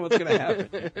 Yeah, I don't know what's going to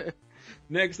happen.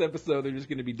 Next episode, they're just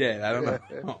going to be dead. I don't know.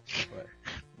 But,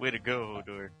 Way to go,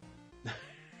 Hodor.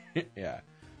 yeah.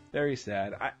 Very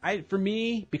sad. For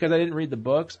me, because I didn't read the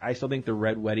books, I still think the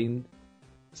Red Wedding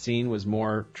scene was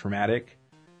more traumatic,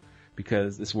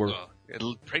 because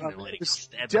Pregnant lady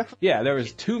stabbed definitely. yeah, there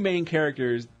was two main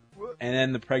characters, and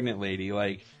then the pregnant lady.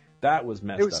 Like, that was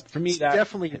messed up. For me, that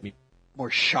definitely hit me. more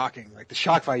shocking. Like, the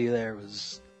shock value there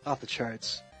was off the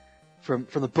charts from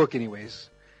the book, anyways.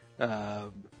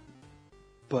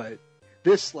 But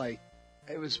this, like,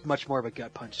 it was much more of a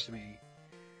gut punch to me.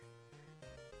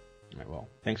 All right, well,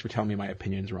 thanks for telling me my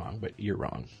opinion's wrong, but you're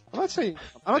wrong. I'm not saying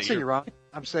you're wrong.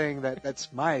 I'm saying that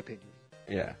that's my opinion.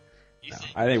 Yeah. You No, said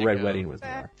I think you Red go. Wedding was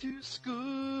more. Back to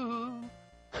school.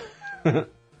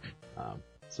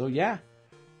 So yeah,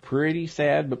 pretty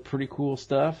sad, but pretty cool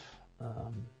stuff.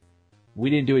 We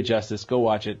didn't do it justice. Go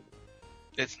watch it.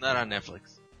 It's not on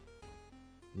Netflix.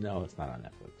 No, it's not on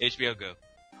Netflix. HBO Go.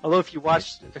 Although if you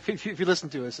watch, if you listen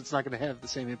to us, it's not going to have the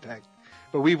same impact.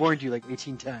 But we warned you like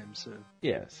 18 times. So.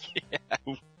 Yes.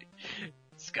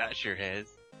 Scott sure has.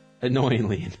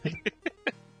 Annoyingly.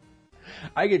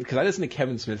 Because I listen to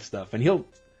Kevin Smith stuff, and he'll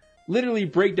literally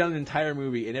break down an entire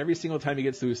movie, and every single time he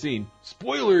gets to a scene,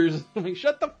 spoilers! I'm like,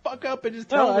 shut the fuck up and just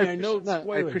tell me I know it's I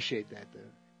spoilers. appreciate that, though.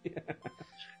 Yeah.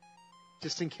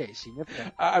 Just in case. You never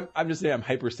know. I'm just saying I'm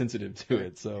hypersensitive to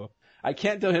it, so I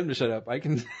can't tell him to shut up. I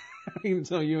can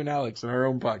tell you and Alex on our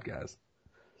own podcast.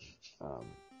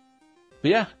 But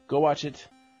yeah, go watch it.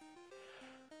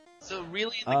 So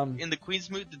really, in the Queen's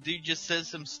Moot, the dude just says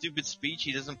some stupid speech.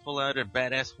 He doesn't pull out a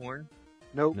badass horn.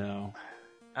 Nope. No.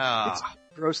 It's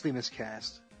grossly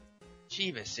miscast.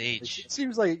 Jeebus H. It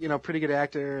seems like, pretty good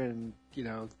actor, and,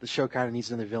 the show kind of needs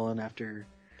another villain after,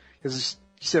 because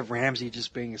instead of Ramsay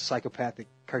just being a psychopathic,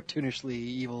 cartoonishly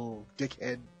evil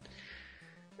dickhead,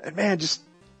 And man, just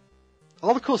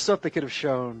all the cool stuff they could have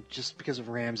shown just because of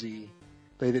Ramsey.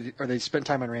 They spent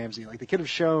time on Ramsey. Like they could have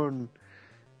shown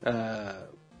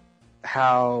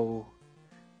how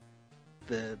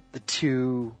the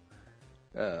two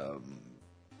God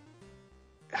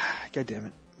damn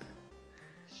it.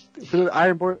 For the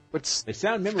Ironborn, They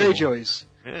sound memorable. Greyjoys.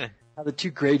 Yeah. How the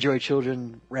two Greyjoy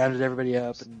children rounded everybody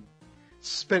up and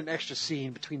spent an extra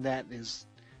scene between that and his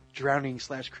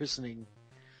drowning/christening.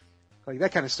 Like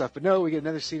that kind of stuff. But no, we get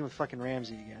another scene with fucking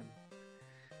Ramsey again.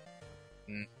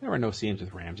 There were no scenes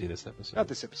with Ramsey this episode. Not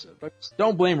this episode, but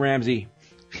Don't blame Ramsey.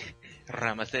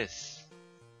 Ramesses.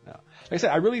 No. Like I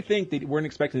said, I really think they weren't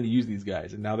expecting to use these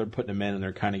guys, and now they're putting them in, and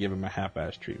they're kind of giving them a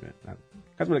half-ass treatment.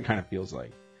 That's what it kind of feels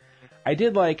like. I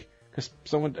did like, because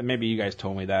someone, maybe you guys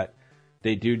told me that,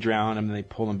 they do drown him, and they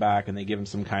pull him back, and they give him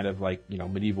some kind of, like, you know,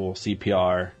 medieval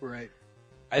CPR. right.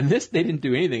 And this, they didn't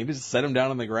do anything. They just set him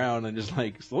down on the ground and just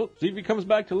like, see if he comes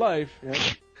back to life. Yeah.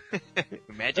 That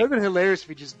would Magic. have been hilarious if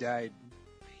he just died.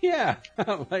 Yeah.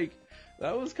 Like,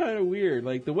 that was kind of weird.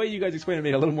 Like, the way you guys explained it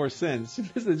made a little more sense.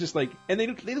 This is just like, and they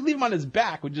leave him on his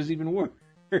back, which is even worse.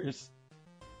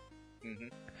 Mm-hmm.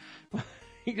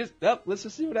 He just, let's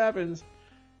just see what happens.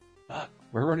 Fuck,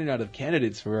 we're running out of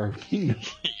candidates for our kingdom.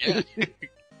 Yeah.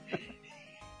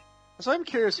 So I'm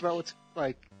curious about what's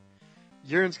like.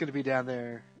 Euron's going to be down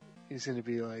there. He's going to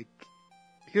be like,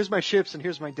 "Here's my ships and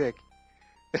here's my dick."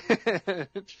 Daenerys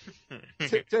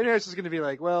is going to be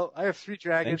like, "Well, I have 3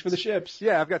 dragons. Thanks for the ships.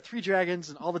 Yeah, I've got 3 dragons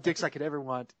and all the dicks I could ever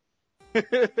want."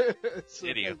 So,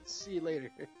 Idiot. see you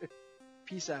later.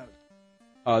 Peace out.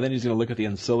 Then he's going to look at the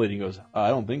Unsullied and he goes, I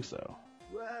don't think so.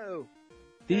 Whoa,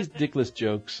 These dickless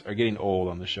jokes are getting old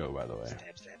on the show, by the way.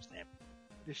 Stab, stab, stab.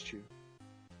 it's true.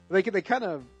 They kind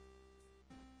of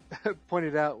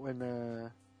pointed out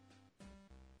when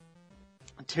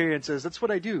Tyrion says, "That's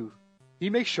what I do.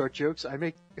 You make short jokes, I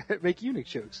make eunuch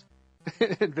jokes."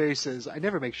 And Varys says, "I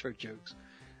never make short jokes."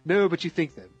 No, but you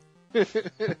think them.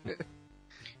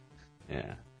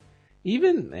 Yeah.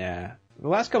 The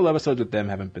last couple episodes with them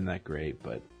haven't been that great,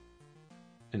 but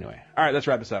anyway. Alright, let's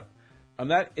wrap this up.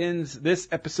 That ends this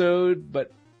episode,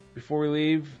 but before we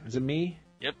leave, is it me?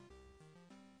 Yep.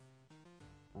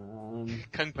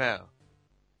 Kung Pao.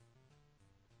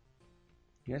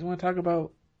 You guys want to talk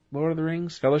about Lord of the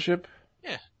Rings, Fellowship?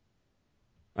 Yeah.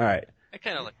 Alright. I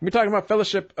kind of like We're talking about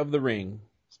Fellowship of the Ring.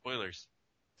 spoilers.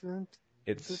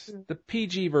 It's the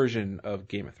PG version of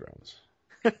Game of Thrones.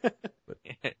 But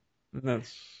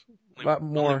that's a lot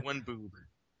more. Only one boob.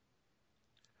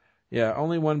 Yeah,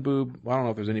 only one boob. Well, I don't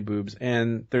know if there's any boobs.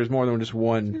 And there's more than just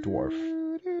one dwarf.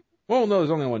 Well, no,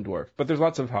 there's only one dwarf. But there's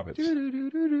lots of hobbits.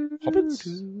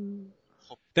 Hobbits?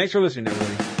 Thanks for listening,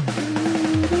 everybody.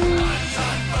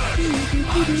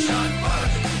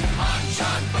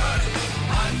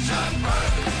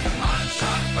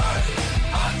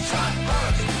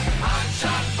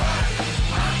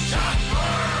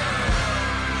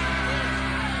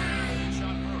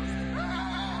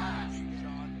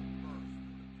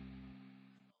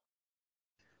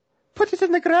 Put it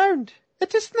in the ground.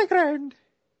 It is in the ground.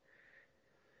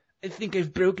 I think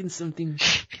I've broken something.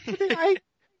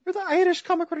 With the Irish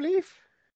Comic Relief.